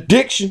 The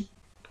addiction.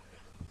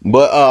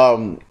 But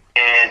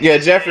yeah,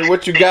 Jeffrey,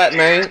 what you got,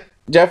 man?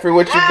 Jeffrey,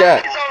 what you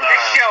got? He's on the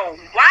show.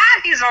 Why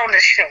he's on the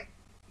show?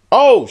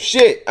 Oh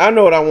shit! I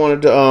know what I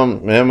wanted to.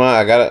 Man,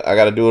 I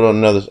gotta do it on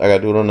another. I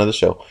gotta do it on another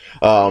show.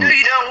 No,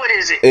 you don't. What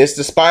is it? It's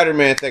the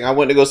Spider-Man thing. I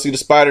went to go see the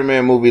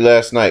Spider-Man movie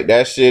last night.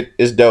 That shit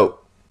is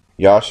dope.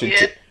 Y'all should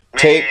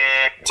take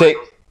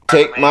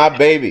my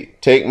baby.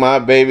 Take my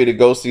baby to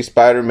go see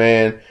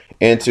Spider-Man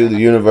Into the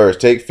Universe.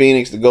 Take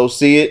Phoenix to go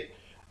see it.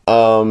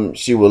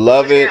 She will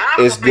love it.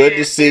 It's good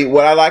to see.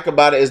 What I like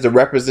about it is the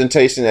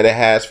representation that it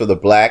has for the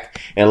Black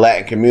and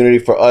Latin community.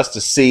 For us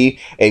to see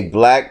a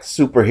Black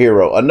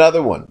superhero.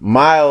 Another one,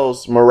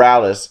 Miles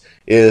Morales,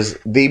 is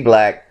the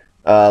Black,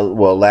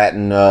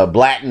 Latin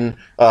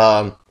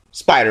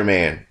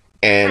Spider-Man,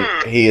 and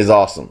he is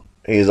awesome.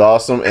 He is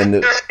awesome, and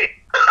you can play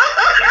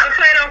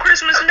it on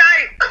Christmas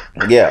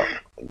night. Yeah,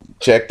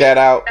 check that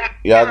out.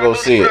 Y'all go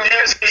see it.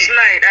 Christmas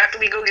night after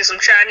we go get some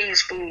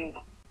Chinese food.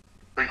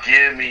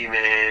 Forgive me,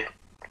 man.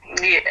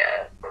 Yeah,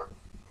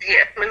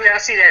 maybe I'll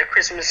see that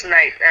Christmas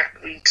night after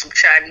we eat some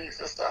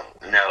Chinese or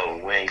something. No,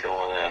 we ain't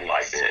doing nothing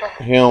like that.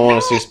 He don't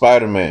want to see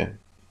Spider-Man.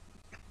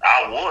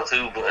 I want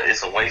to, but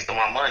it's a waste of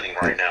my money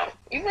right now.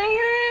 You think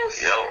it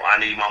is? Yo, I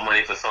need my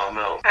money for something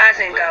else. I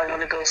think I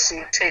want to go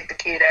take the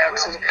kid out.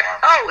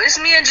 It's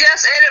me and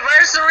Jeff's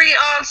anniversary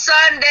on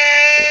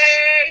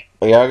Sunday.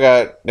 Y'all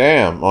got,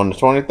 on the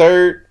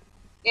 23rd?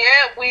 Yeah,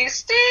 we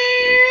still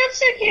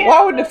together.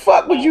 Why would the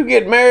fuck would you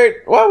get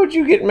married? Why would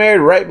you get married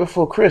right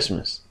before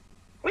Christmas?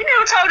 We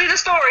never told you the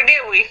story,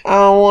 did we? I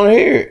don't want to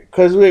hear it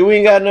because we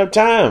ain't got enough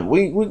time.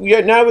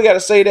 Now we got to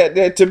say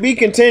that to be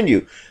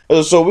continued.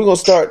 So we're gonna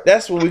start.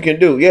 That's what we can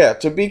do. Yeah,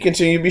 to be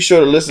continued. Be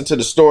sure to listen to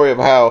the story of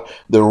how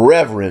the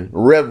Reverend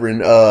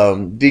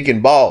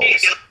Deacon Balls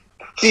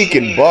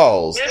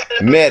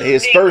met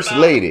his first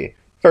lady,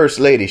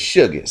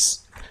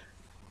 Sugars.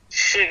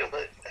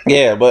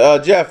 Yeah,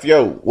 but Jeff,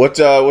 what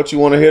you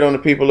want to hit on the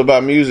people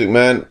about music,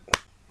 man?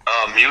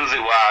 Music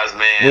wise,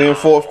 man. We in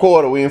fourth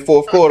quarter.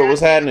 What's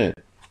happening?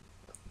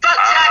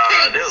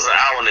 There was an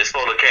album that's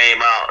supposed to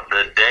came out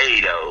the day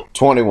though.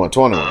 21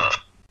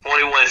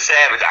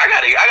 Savage. I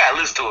gotta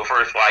listen to it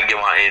first before I get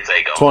my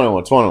intake on.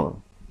 21.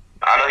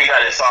 I know he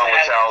got that song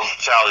with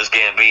Childish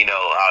Gambino.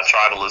 I'll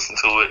try to listen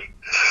to it.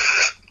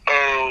 I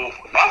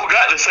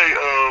forgot to say,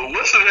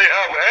 what's the name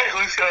album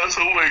actually sounds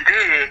so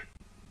good.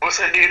 What's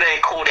that dude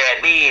named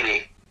Kodak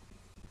Baby?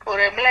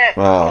 Kodak Black.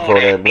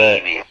 Kodak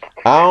Black.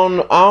 I don't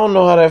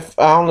know how that.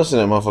 I don't listen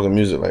to that motherfucking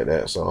music like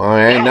that. So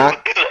I ain't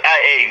knock.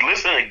 Hey,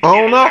 listen. I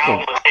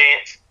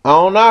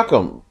don't knock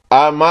them.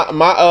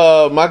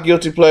 My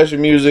guilty pleasure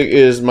music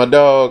is my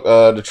dog,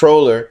 the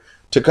Troller,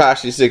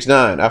 Tekashi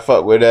 6ix9ine. I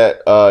fuck with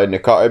that in the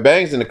car. It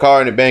bangs in the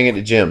car and it bang at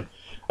the gym.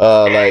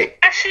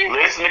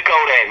 Listen to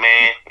Kodak,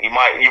 man. You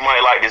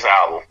might like this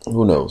album.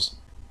 Who knows?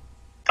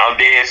 I'm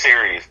dead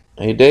serious.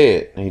 He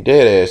dead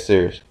ass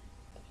serious.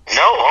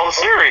 No, I'm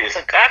serious.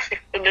 Tekashi.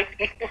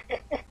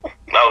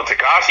 No,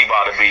 Tekashi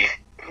about to be.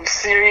 I'm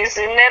serious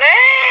in that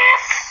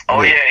ass.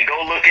 Oh yeah, and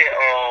go look at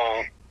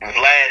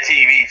Vlad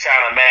TV,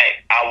 China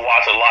Mac. I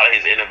watched a lot of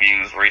his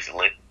interviews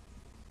recently.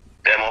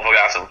 That motherfucker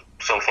got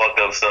some fucked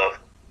up stuff.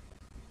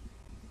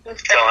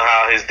 Telling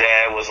how his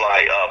dad was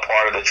like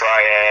part of the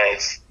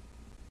triads,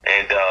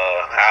 and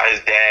how his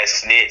dad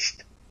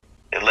snitched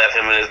and left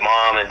him and his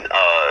mom in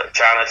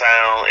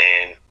Chinatown,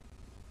 and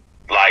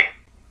like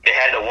they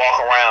had to walk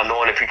around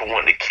knowing that people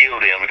wanted to kill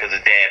them because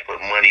his dad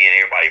put money in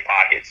everybody's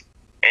pockets.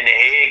 And the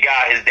head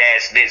guy his dad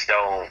snitched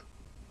on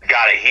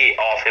got a hit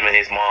off him and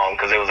his mom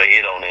because there was a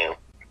hit on them.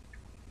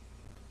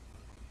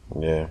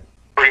 Yeah.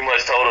 pretty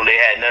much told them they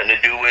had nothing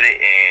to do with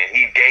it, and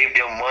he gave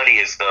them money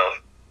and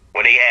stuff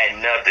when they had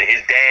nothing.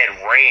 His dad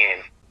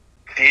ran.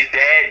 His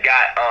dad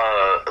got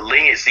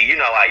leniency,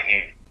 like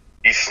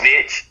you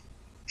snitch.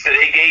 So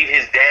they gave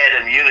his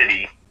dad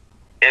immunity.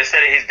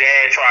 Instead of his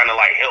dad trying to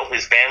like help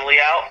his family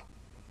out,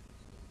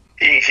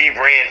 he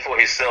ran for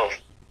himself.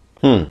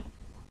 And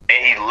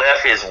he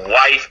left his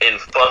wife and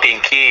fucking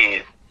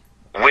kid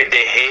with the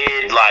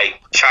head like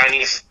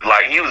Chinese,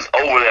 like he was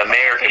over the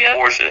American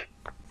portion.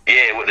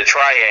 Yeah, with the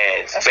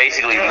triads.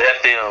 Basically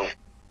left them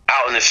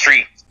out in the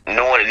street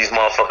knowing that these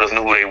motherfuckers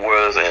knew who they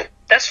was. And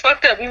that's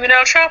fucked up. Even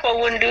El Chapo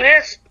wouldn't do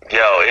this. He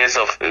got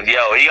some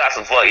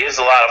fuck. It's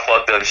a lot of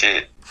fucked up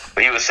shit.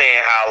 But he was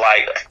saying how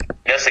like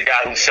that's the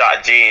guy who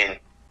shot Jen,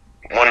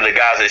 one of the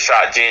guys that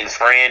shot Jen's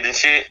friend and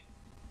shit.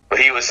 But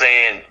he was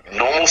saying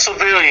normal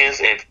civilians,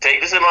 and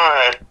take this in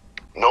mind,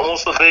 normal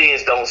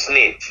civilians don't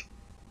snitch.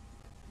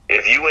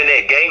 If you in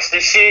that gangster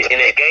shit, in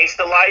that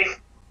gangster life,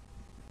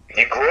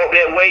 you grew up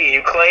that way and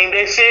you claim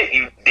that shit,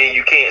 then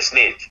you can't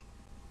snitch.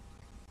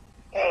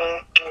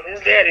 His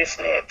daddy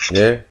snitched.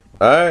 Yeah.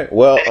 All right.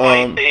 Well, that's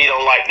why he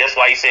don't like. That's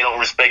why he say don't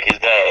respect his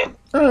dad.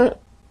 All right.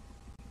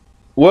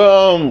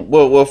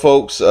 Well,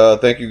 folks.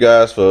 Thank you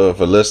guys for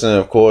listening.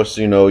 Of course,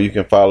 you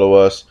can follow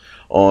us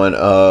on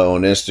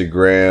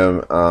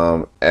Instagram.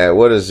 At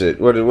what is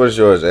it? What is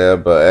yours,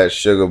 Ab? At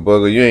Sugar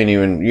Booger. You ain't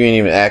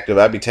even active.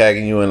 I be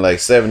tagging you in like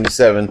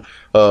 77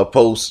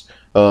 posts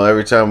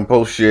every time I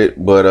post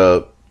shit. But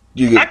I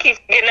keep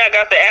forgetting I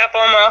got the app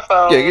on my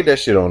phone. Yeah, get that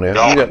shit on there.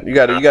 You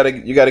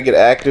gotta get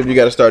active. You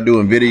gotta start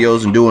doing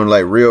videos and doing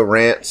like real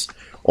rants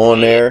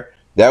on there.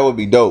 That would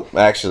be dope,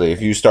 actually,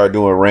 if you start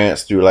doing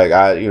rants through like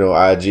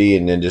IG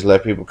and then just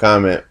let people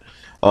comment.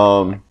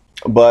 You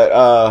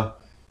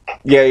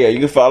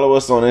can follow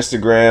us on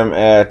Instagram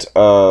at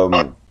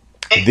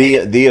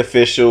the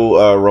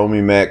official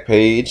Romy Mac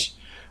page,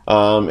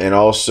 and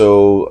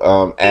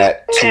also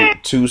at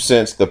 2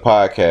 Cents the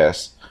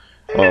podcast.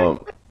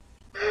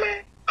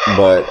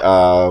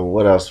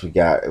 What else we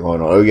got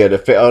going on?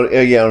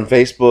 On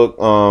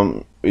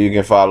Facebook, you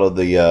can follow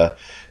the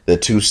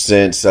 2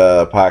 Cents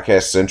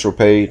Podcast Central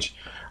page.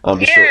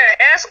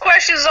 Ask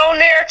questions on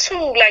there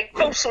too. Like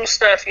post some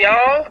stuff,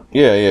 y'all.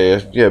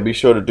 Yeah. Be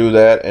sure to do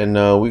that, and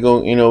we're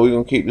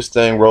gonna keep this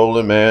thing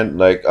rolling, man.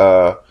 Like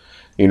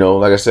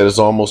like I said, it's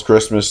almost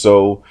Christmas,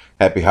 so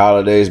happy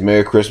holidays,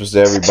 Merry Christmas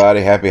to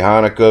everybody, Happy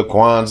Hanukkah,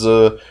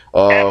 Kwanzaa.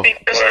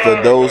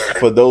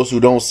 For those who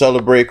don't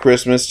celebrate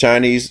Christmas,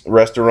 Chinese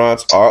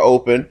restaurants are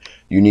open.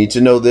 You need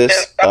to know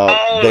this.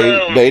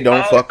 They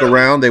don't fuck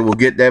around. They will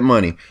get that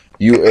money.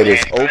 It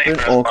is open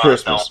on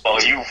Christmas.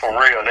 You for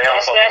real? They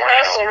don't fuck around.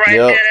 Right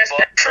there. That's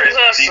that true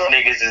hustle.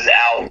 These niggas is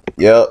out.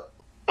 Yep.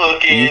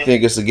 You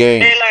think it's a game?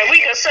 They like we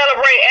can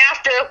celebrate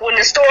after when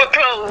the store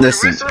closed.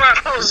 Listen, the restaurant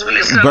closed.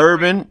 We can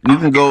bourbon. You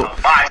can go.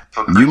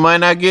 You might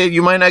not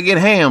get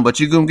ham, but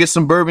you can get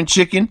some bourbon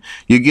chicken.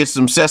 You get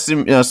some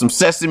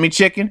sesame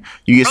chicken.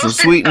 You get some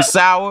sweet and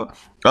sour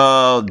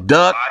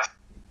duck.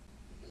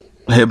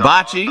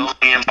 Hibachi.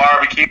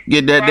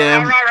 Get that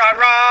damn.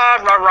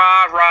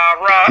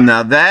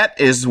 Now that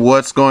is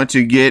what's going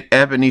to get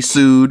Ebony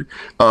sued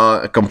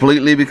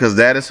completely, because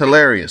that is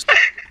hilarious.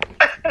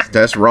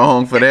 That's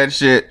wrong for that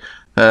shit.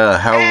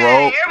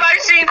 Everybody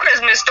seen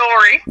Christmas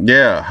Story.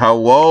 Yeah,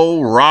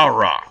 hello, rah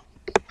rah.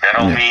 That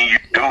don't mean you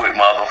do it,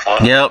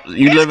 motherfucker. Yep,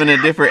 you live in a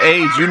different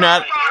age. You're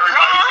not.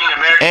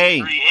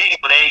 Hey,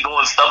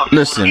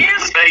 listen.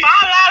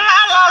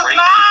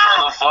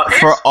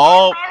 For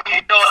all,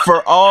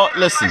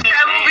 listen.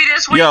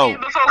 Yo,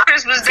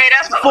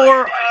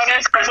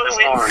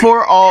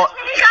 for all.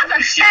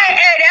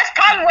 Hey, that's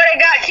probably where they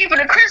got keeping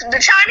the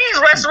Chinese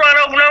restaurant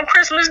open on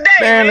Christmas Day.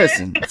 Man,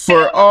 listen.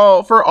 For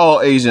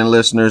all Asian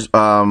listeners,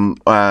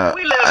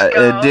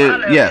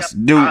 yes,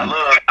 do.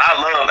 I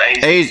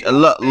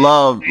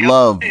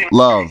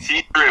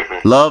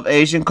love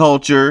Asian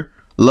culture.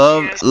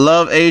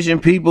 Love Asian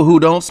people who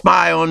don't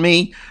spy on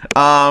me.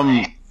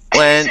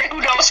 When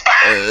who don't spy?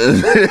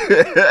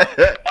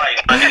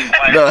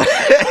 No,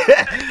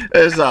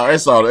 it's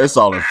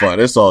all in fun.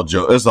 It's all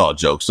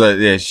jokes. So,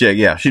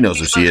 yeah, she knows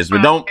who she is.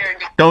 But don't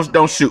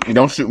shoot me.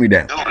 Don't shoot me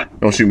down.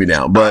 Don't shoot me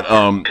down. But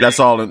that's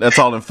all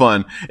in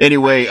fun.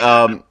 Anyway,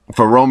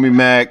 for Romy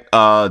Mac,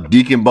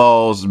 Deacon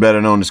Balls, better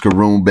known as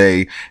Karoon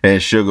Bay,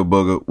 and Sugar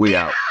Booger, we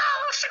out.